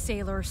of the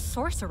sailor's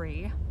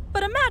sorcery.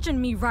 But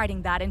imagine me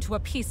writing that into a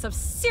piece of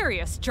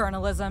serious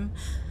journalism.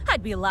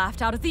 I'd be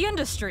laughed out of the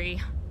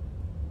industry.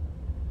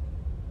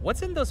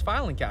 What's in those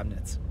filing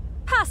cabinets?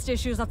 Past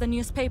issues of the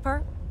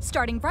newspaper,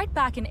 starting right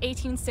back in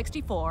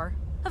 1864.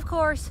 Of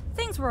course,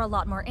 things were a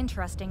lot more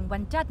interesting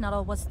when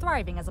Deadnuttle was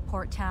thriving as a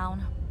port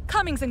town.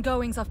 Comings and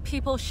goings of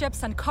people,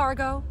 ships, and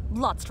cargo.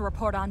 Lots to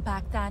report on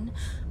back then.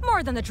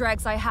 More than the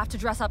dregs I have to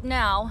dress up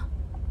now.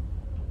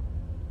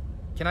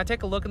 Can I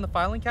take a look in the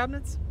filing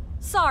cabinets?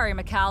 Sorry,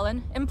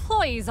 McAllen.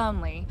 Employees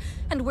only.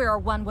 And we're a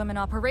one-woman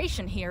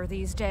operation here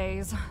these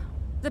days.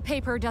 The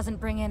paper doesn't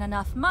bring in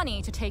enough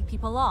money to take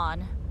people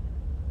on.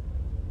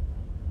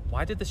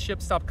 Why did the ship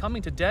stop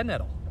coming to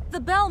Deadnuttle? The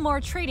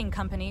Bellemore Trading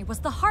Company was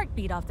the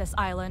heartbeat of this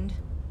island.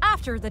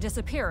 After the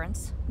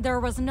disappearance,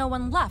 there was no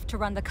one left to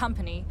run the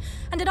company,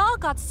 and it all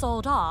got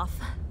sold off.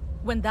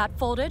 When that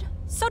folded,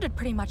 so did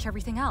pretty much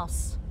everything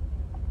else.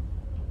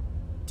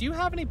 Do you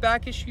have any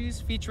back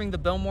issues featuring the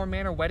Bellemore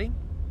Manor wedding?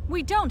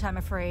 We don't, I'm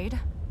afraid.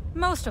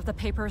 Most of the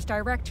paper's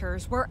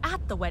directors were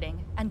at the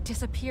wedding and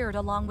disappeared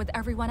along with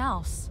everyone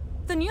else.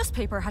 The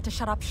newspaper had to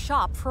shut up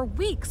shop for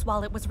weeks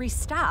while it was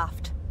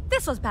restaffed.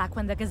 This was back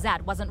when the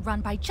Gazette wasn't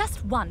run by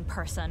just one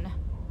person.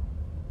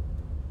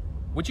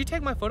 Would you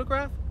take my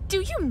photograph? Do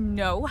you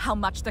know how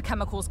much the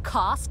chemicals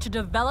cost to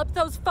develop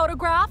those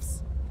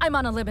photographs? I'm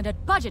on a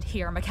limited budget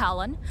here,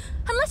 McAllen.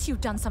 Unless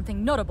you've done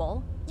something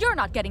notable, you're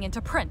not getting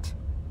into print.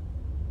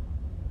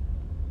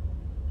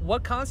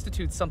 What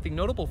constitutes something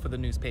notable for the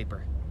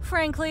newspaper?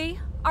 Frankly,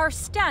 our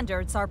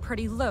standards are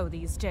pretty low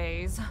these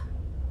days.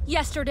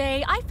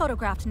 Yesterday, I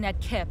photographed Ned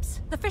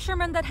Kipps, the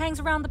fisherman that hangs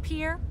around the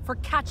pier, for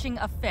catching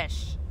a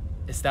fish.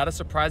 Is that a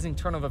surprising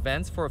turn of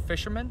events for a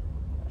fisherman?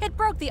 It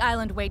broke the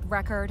island weight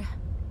record.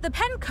 The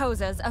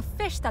pencosa's a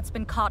fish that's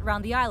been caught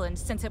around the island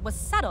since it was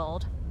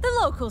settled. The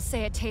locals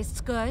say it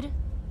tastes good.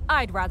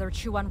 I'd rather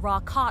chew on raw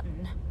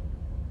cotton.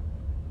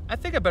 I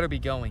think I better be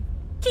going.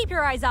 Keep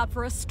your eyes out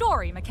for a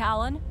story,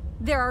 McAllen.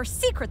 There are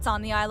secrets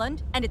on the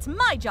island, and it's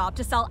my job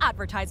to sell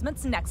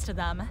advertisements next to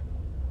them.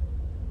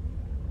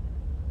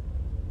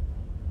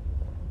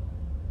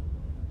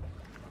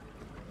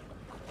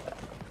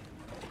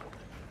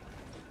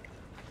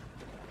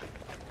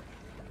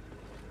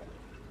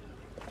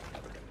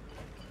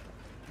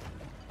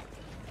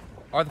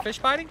 Are the fish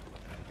biting?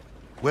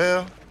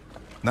 Well,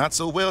 not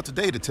so well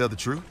today, to tell the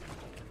truth.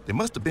 They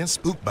must have been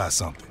spooked by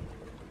something.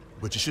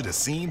 But you should have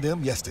seen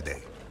them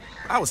yesterday.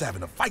 I was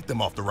having to fight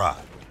them off the rod.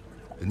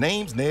 The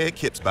name's Ned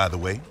Kipps, by the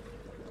way.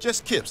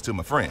 Just Kipps to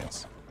my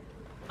friends.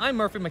 I'm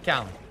Murphy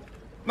McAllen.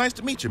 Nice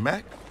to meet you,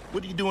 Mac.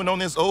 What are you doing on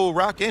this old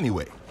rock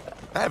anyway?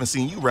 I haven't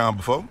seen you around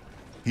before.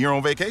 Here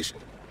on vacation?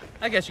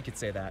 I guess you could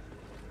say that.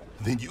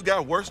 Then you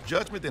got worse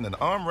judgment than an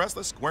arm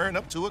wrestler squaring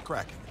up to a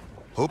kraken.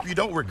 Hope you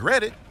don't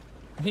regret it.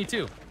 Me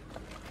too.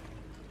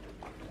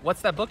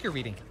 What's that book you're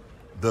reading?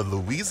 The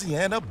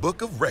Louisiana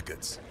Book of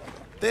Records.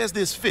 There's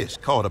this fish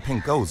called a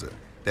pencosa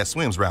that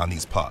swims around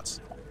these parts.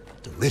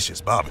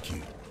 Delicious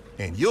barbecue.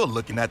 And you're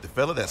looking at the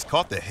fella that's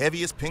caught the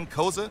heaviest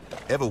pencosa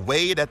ever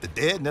weighed at the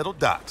Dead Nettle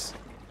docks.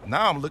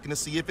 Now I'm looking to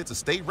see if it's a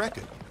state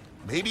record,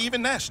 maybe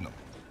even national,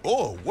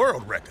 or a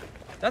world record.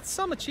 That's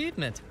some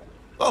achievement.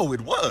 Oh,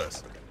 it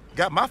was.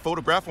 Got my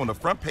photograph on the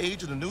front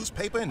page of the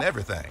newspaper and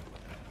everything.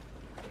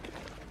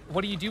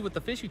 What do you do with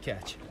the fish you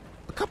catch?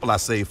 A couple I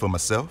save for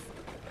myself,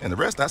 and the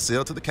rest I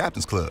sell to the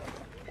captain's club.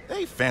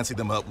 They fancy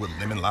them up with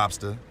lemon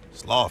lobster,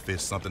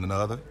 slawfish something or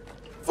other.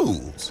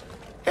 Fools.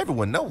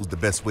 Everyone knows the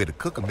best way to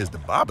cook them is to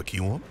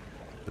barbecue them.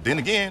 But then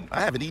again,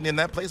 I haven't eaten in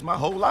that place my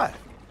whole life.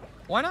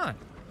 Why not?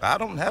 I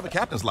don't have a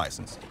captain's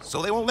license,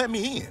 so they won't let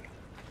me in.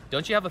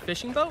 Don't you have a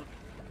fishing boat?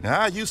 Now,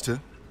 I used to.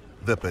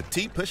 The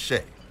Petit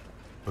Pichet.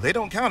 But they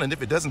don't count it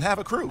if it doesn't have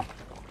a crew.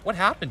 What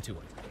happened to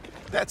it?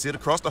 That's it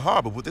across the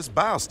harbor with this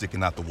bow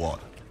sticking out the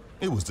water.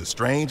 It was the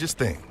strangest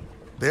thing.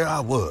 There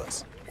I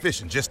was,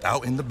 fishing just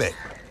out in the bay,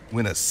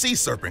 when a sea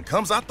serpent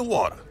comes out the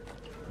water,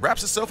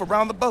 wraps itself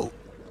around the boat.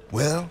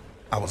 Well,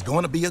 I was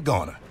going to be a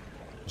goner.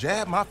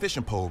 Jabbed my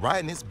fishing pole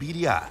right in its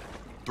beady eye,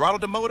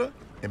 throttled the motor,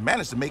 and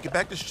managed to make it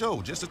back to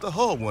shore just as the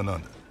hull went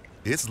under.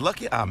 It's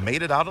lucky I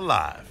made it out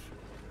alive.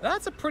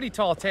 That's a pretty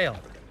tall tale.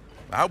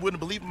 I wouldn't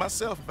believe it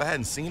myself if I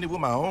hadn't seen it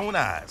with my own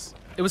eyes.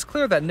 It was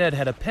clear that Ned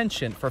had a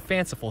penchant for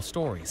fanciful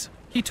stories.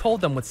 He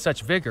told them with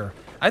such vigor,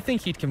 I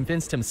think he'd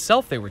convinced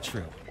himself they were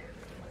true.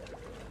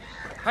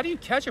 How do you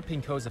catch a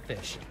pencosa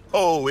fish?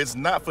 Oh, it's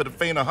not for the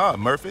faint of heart,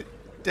 Murphy.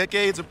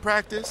 Decades of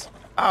practice,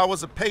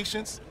 hours of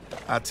patience.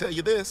 I tell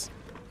you this,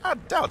 I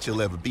doubt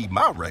you'll ever beat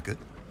my record.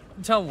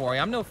 Don't worry,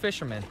 I'm no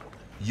fisherman.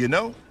 You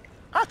know,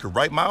 I could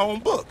write my own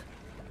book,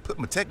 put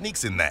my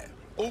techniques in that,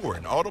 or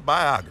an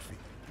autobiography.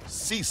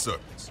 Sea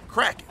serpents,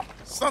 kraken,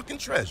 sunken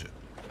treasure.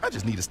 I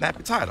just need a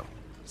snappy title,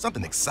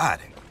 something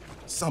exciting,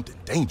 something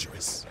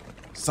dangerous,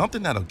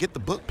 something that'll get the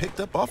book picked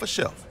up off a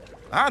shelf.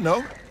 I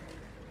know.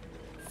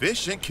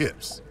 Fish and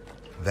Kipps.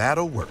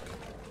 That'll work.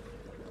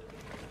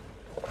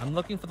 I'm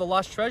looking for the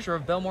lost treasure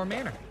of Bellemore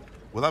Manor.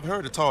 Well, I've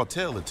heard a tall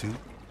tale or two,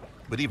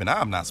 but even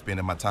I'm not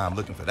spending my time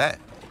looking for that.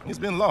 It's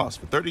been lost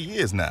for 30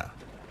 years now.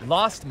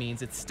 Lost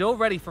means it's still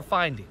ready for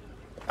finding.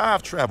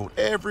 I've traveled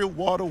every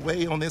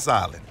waterway on this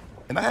island,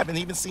 and I haven't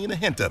even seen a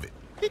hint of it.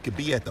 It could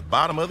be at the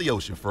bottom of the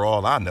ocean for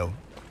all I know.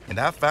 And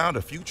I've found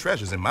a few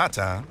treasures in my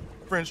time.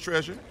 French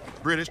treasure,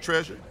 British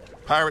treasure,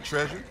 pirate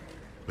treasure,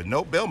 but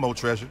no Bellemore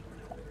treasure.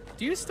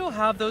 Do you still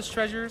have those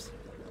treasures?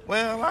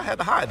 Well, I had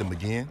to hide them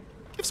again.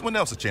 Give someone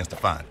else a chance to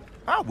find it.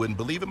 I wouldn't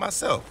believe it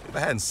myself if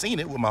I hadn't seen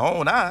it with my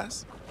own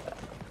eyes.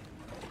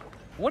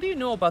 What do you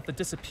know about the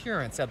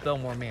disappearance at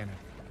Bellemore Manor?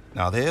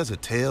 Now there's a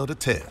tale to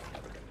tell.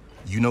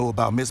 You know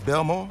about Miss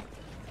Bellemore?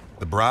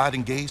 The bride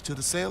engaged to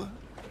the sailor?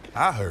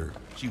 I heard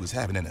she was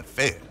having an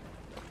affair,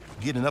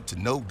 getting up to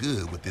no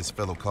good with this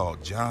fellow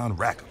called John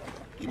Rackham.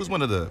 He was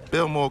one of the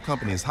Bellemore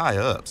Company's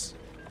higher-ups.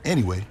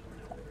 Anyway,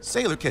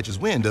 sailor catches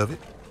wind of it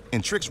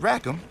and tricks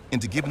Rackham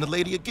into giving the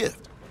lady a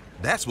gift.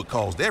 That's what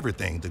caused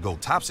everything to go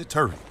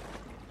topsy-turvy.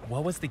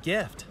 What was the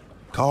gift?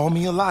 Call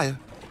me a liar,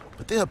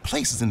 But there are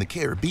places in the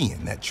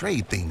Caribbean that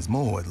trade things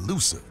more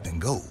elusive than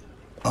gold.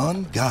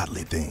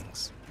 Ungodly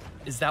things.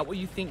 Is that what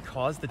you think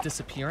caused the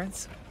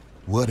disappearance?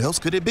 What else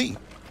could it be?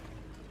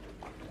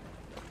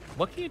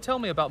 What can you tell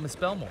me about Miss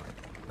Bellemore?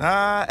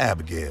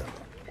 Abigail.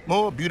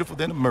 More beautiful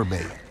than a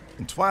mermaid,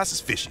 and twice as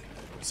fishy.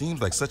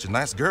 Seems like such a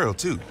nice girl,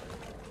 too.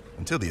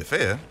 Until the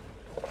affair.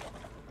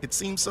 It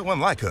seems so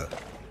unlike her.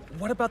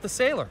 What about the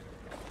sailor?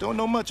 Don't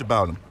know much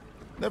about him.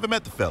 Never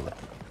met the fella.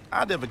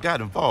 I never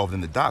got involved in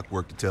the dock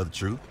work, to tell the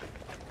truth.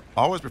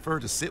 Always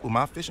preferred to sit with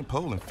my fishing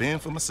pole and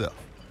fend for myself.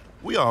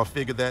 We all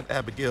figured that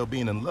Abigail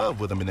being in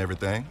love with him and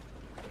everything.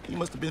 He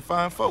must have been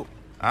fine folk.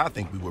 I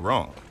think we were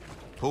wrong.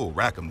 Poor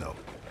Rackham, though.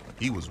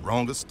 He was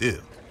wronger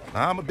still.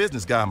 I'm a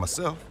business guy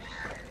myself.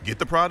 Get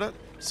the product,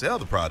 sell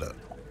the product.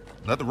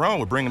 Nothing wrong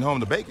with bringing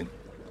home the bacon,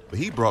 but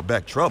he brought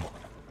back trouble,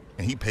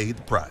 and he paid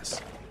the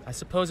price. I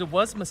suppose it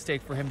was a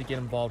mistake for him to get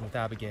involved with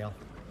Abigail.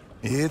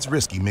 It's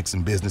risky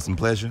mixing business and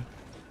pleasure.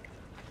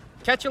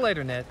 Catch you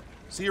later, Ned.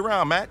 See you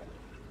around, Mac.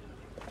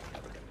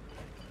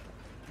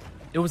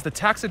 It was the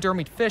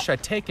taxidermied fish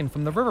I'd taken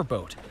from the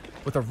riverboat,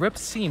 with a ripped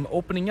seam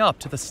opening up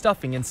to the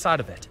stuffing inside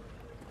of it.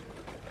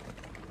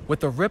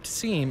 With the ripped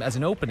seam as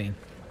an opening,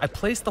 I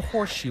placed the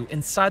horseshoe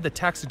inside the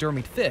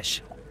taxidermied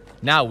fish.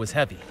 Now it was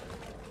heavy.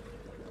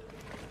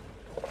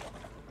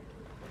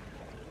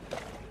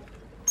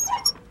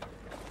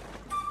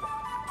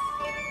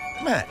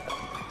 Mac,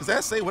 does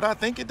that say what I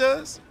think it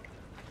does?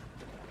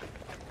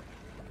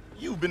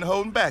 You've been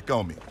holding back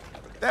on me.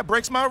 That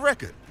breaks my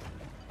record.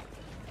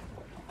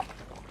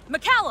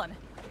 McCallum!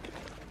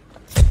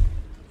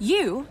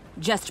 You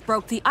just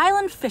broke the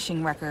island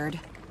fishing record.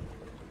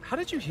 How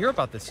did you hear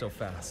about this so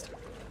fast?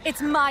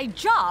 It's my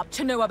job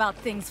to know about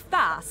things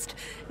fast.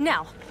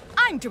 Now,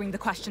 I'm doing the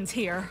questions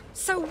here.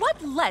 So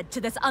what led to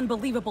this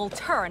unbelievable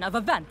turn of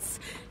events?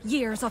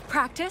 Years of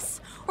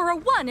practice? Or a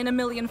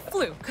one-in-a-million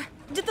fluke?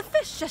 Did the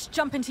fish just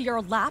jump into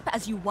your lap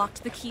as you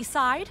walked the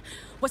quayside?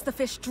 Was the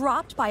fish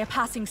dropped by a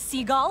passing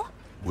seagull?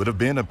 Would have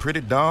been a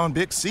pretty darn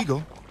big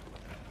seagull.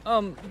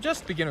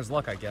 Just beginner's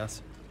luck, I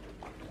guess.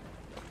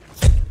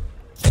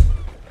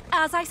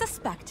 As I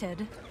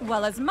suspected,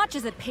 well, as much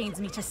as it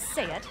pains me to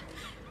say it,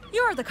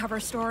 you're the cover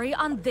story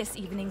on this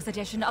evening's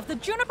edition of the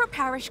Juniper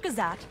Parish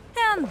Gazette,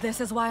 and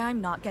this is why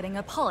I'm not getting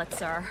a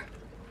Pulitzer.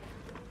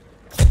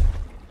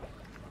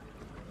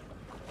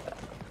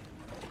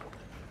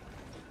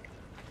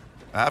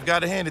 I've got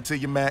to hand it to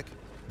you, Mac.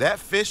 That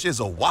fish is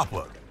a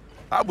whopper.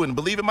 I wouldn't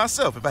believe it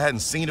myself if I hadn't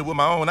seen it with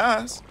my own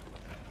eyes.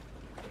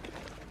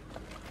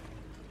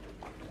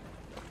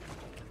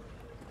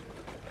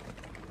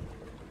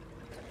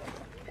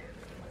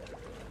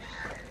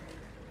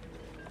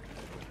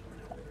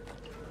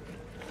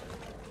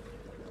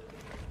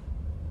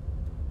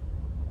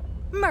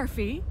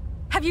 Murphy,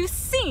 have you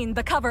seen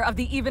the cover of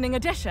the evening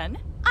edition?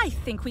 I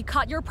think we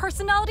caught your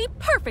personality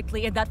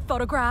perfectly in that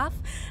photograph.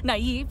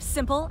 Naive,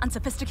 simple,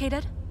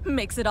 unsophisticated.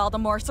 Makes it all the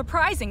more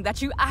surprising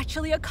that you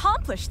actually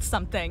accomplished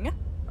something.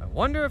 I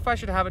wonder if I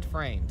should have it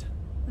framed.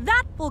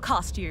 That will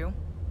cost you.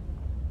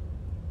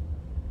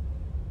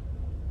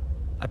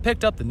 I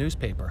picked up the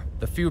newspaper.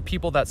 The fewer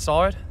people that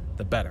saw it,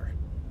 the better.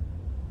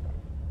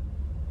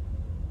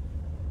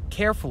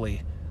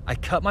 Carefully, I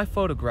cut my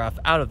photograph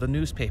out of the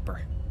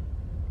newspaper.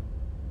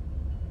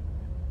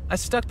 I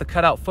stuck the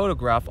cutout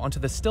photograph onto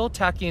the still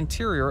tacky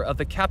interior of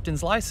the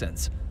captain's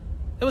license.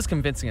 It was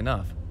convincing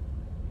enough.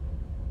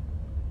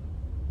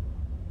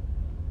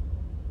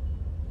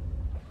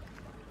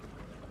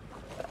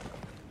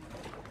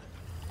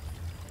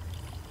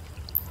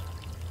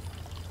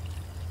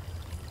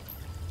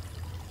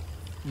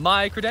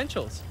 My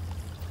credentials.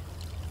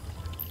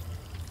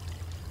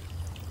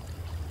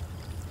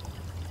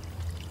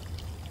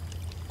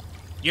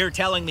 You're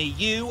telling me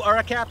you are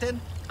a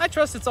captain? I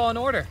trust it's all in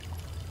order.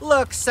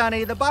 Look,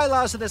 Sonny, the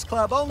bylaws of this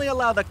club only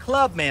allow the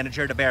club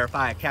manager to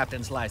verify a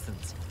captain's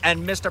license.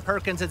 And Mr.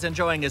 Perkins is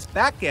enjoying his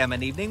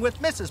backgammon evening with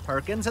Mrs.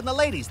 Perkins and the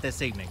ladies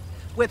this evening,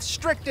 with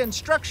strict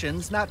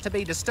instructions not to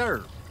be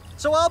disturbed.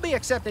 So I'll be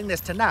accepting this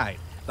tonight,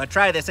 but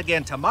try this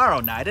again tomorrow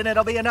night and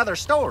it'll be another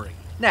story.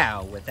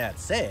 Now, with that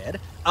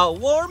said, a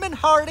warm and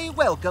hearty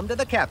welcome to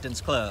the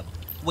Captain's Club.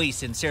 We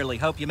sincerely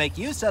hope you make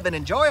use of and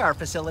enjoy our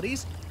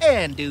facilities,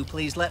 and do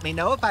please let me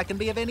know if I can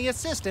be of any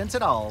assistance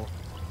at all.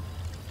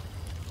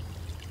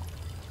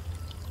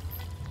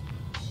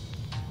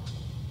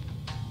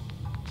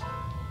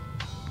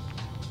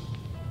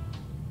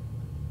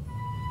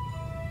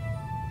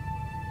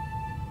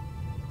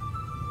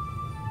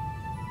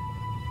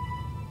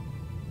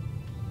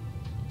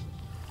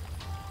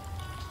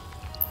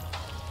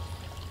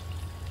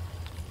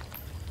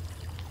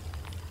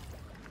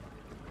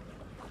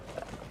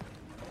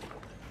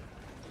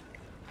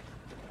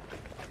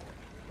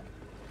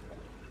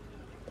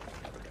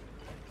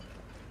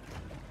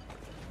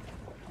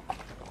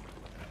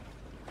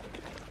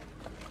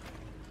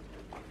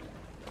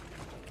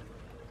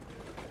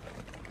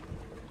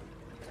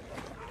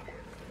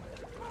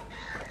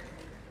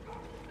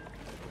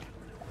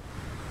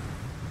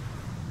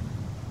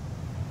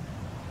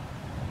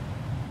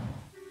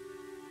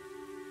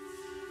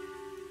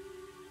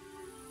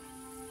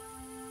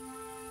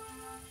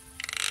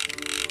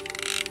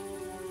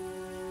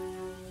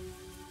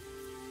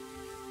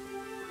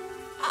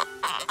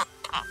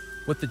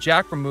 With the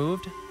jack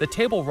removed, the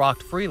table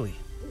rocked freely.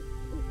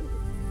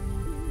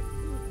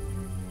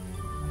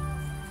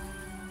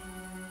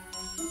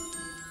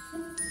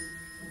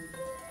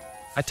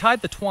 I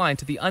tied the twine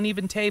to the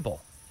uneven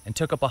table and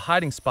took up a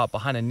hiding spot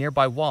behind a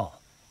nearby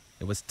wall.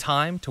 It was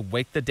time to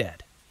wake the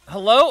dead.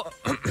 Hello?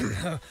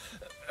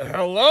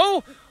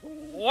 Hello?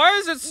 Why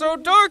is it so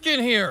dark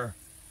in here?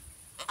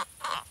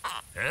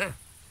 Huh?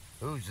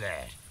 Who's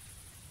that?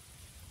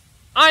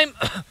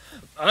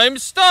 I'm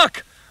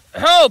stuck!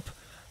 Help!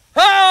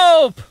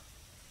 Help!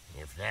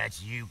 If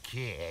that's you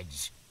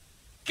kids...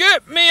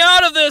 Get me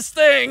out of this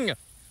thing!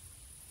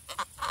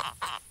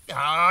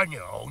 Oh,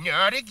 no,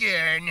 not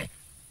again.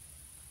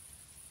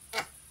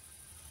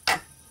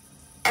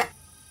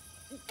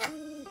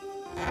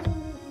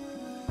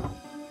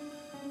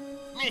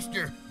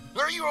 Mister,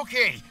 are you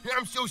okay?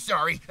 I'm so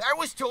sorry. I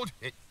was told...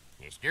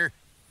 Mister?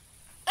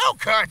 Oh,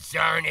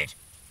 darn it!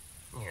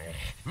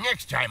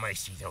 Next time I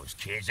see those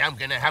kids, I'm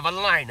gonna have a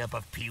lineup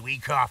of Pee-wee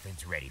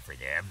coffins ready for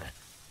them.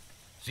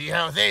 See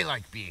how they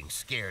like being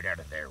scared out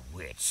of their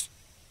wits.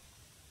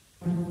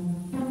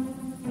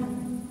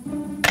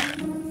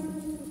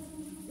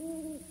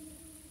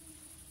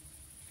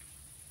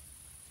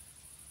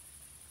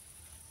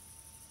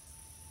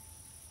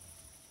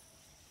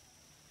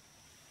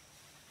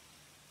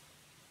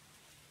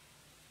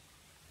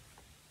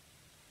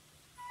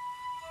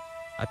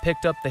 I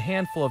picked up the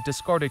handful of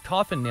discarded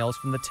coffin nails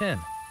from the tin.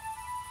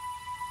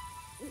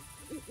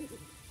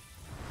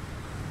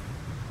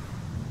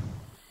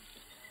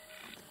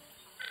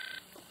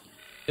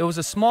 It was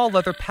a small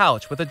leather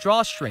pouch with a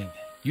drawstring,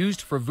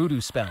 used for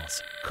voodoo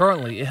spells.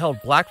 Currently, it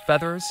held black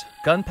feathers,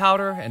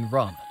 gunpowder, and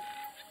rum.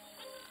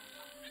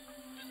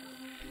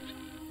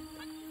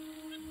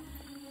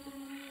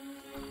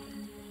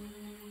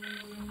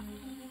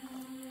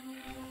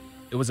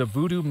 It was a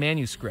voodoo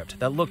manuscript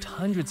that looked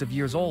hundreds of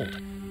years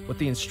old, with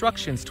the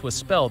instructions to a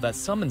spell that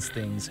summons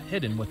things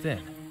hidden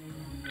within.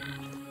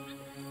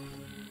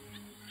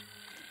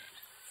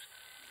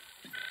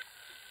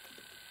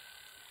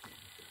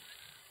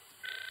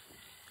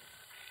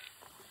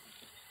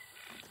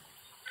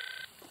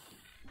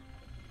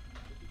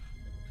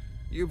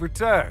 You've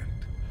returned.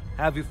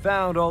 Have you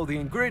found all the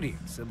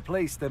ingredients and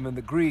placed them in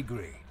the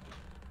gree-gree?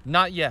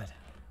 Not yet,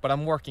 but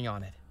I'm working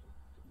on it.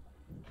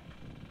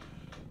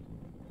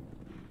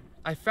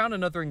 I found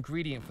another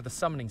ingredient for the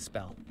summoning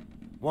spell.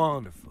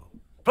 Wonderful.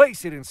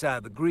 Place it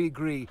inside the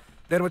gree-gree,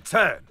 then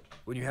return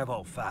when you have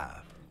all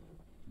 5.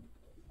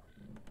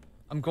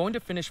 I'm going to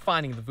finish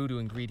finding the voodoo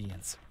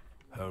ingredients.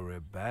 Hurry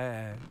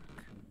back.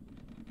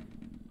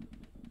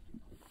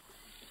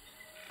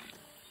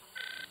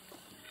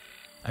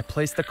 I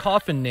placed the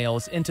coffin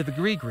nails into the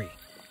gree-gree.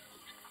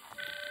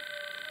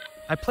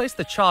 I placed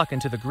the chalk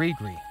into the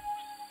gree-gree.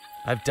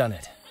 I've done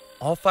it.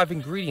 All 5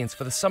 ingredients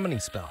for the summoning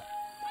spell.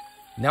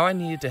 Now I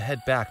needed to head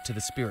back to the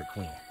Spirit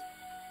Queen.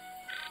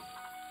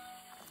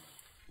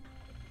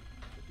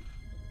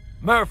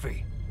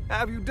 Murphy,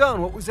 have you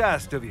done what was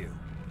asked of you?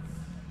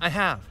 I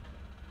have.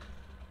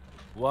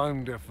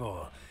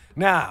 Wonderful.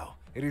 Now,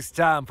 it is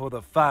time for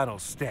the final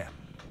step.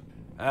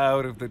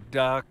 Out of the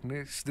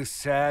darkness, the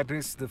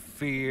sadness, the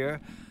fear,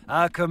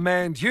 I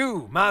command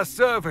you, my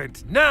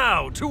servant,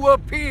 now to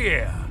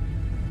appear!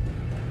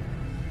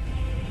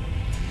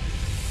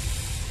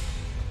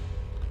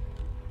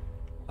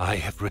 I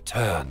have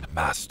returned,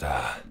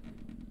 Master.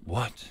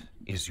 What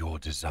is your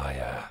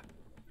desire?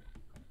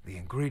 The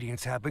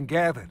ingredients have been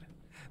gathered.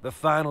 The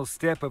final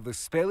step of the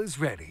spell is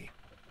ready.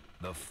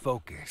 The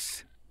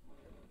focus.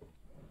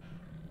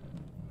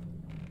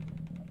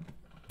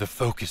 The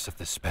focus of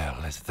the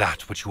spell is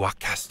that which you are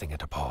casting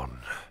it upon.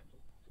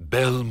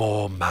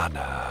 Bellemore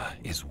Manor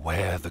is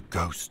where the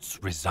ghosts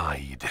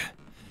reside.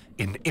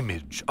 An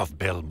image of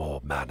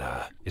Bellemore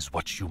Manor is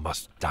what you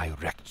must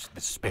direct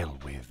the spell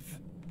with.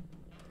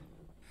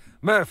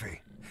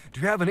 Murphy, do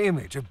you have an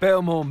image of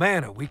Bellemore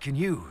Manor we can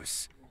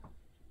use?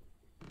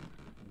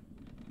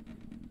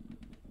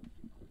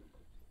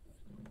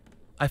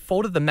 I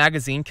folded the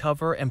magazine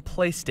cover and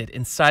placed it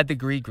inside the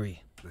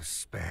gree-gree. The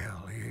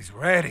spell is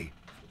ready.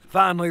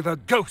 Finally, the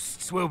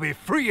ghosts will be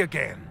free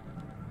again.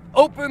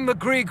 Open the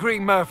gree-gree,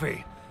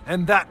 Murphy,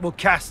 and that will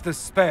cast the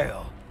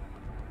spell.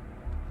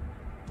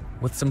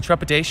 With some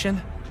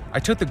trepidation, I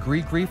took the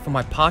gree-gree from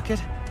my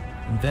pocket,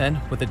 and then,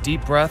 with a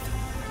deep breath,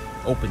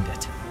 opened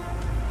it.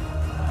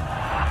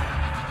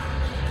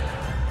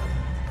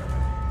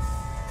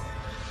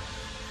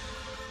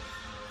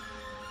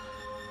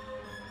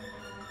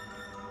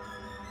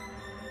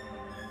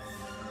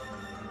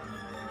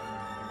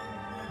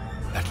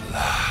 At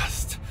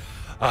last,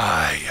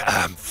 I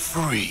am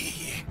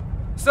free.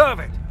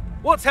 Servant,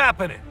 what's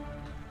happening?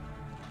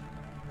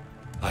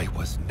 I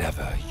was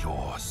never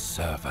your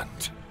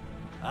servant.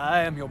 I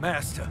am your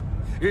master.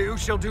 You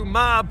shall do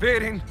my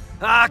bidding.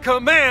 I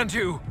command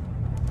you.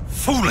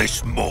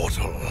 Foolish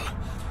mortal,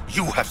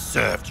 you have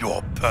served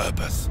your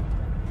purpose.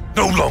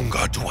 No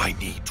longer do I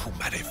need to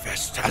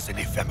manifest as an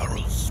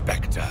ephemeral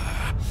specter.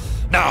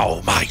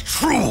 Now my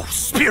true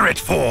spirit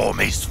form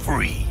is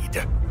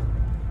freed.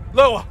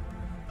 Lower.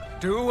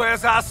 Do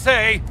as I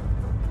say!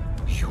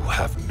 You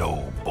have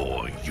no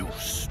more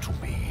use to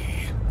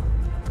me.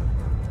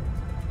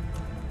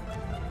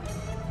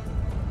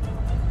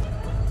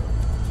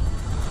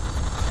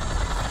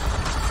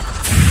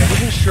 I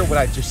wasn't sure what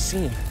I'd just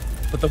seen,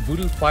 but the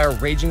voodoo fire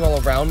raging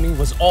all around me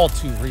was all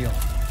too real.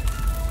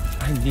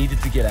 I needed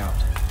to get out,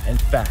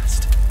 and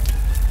fast.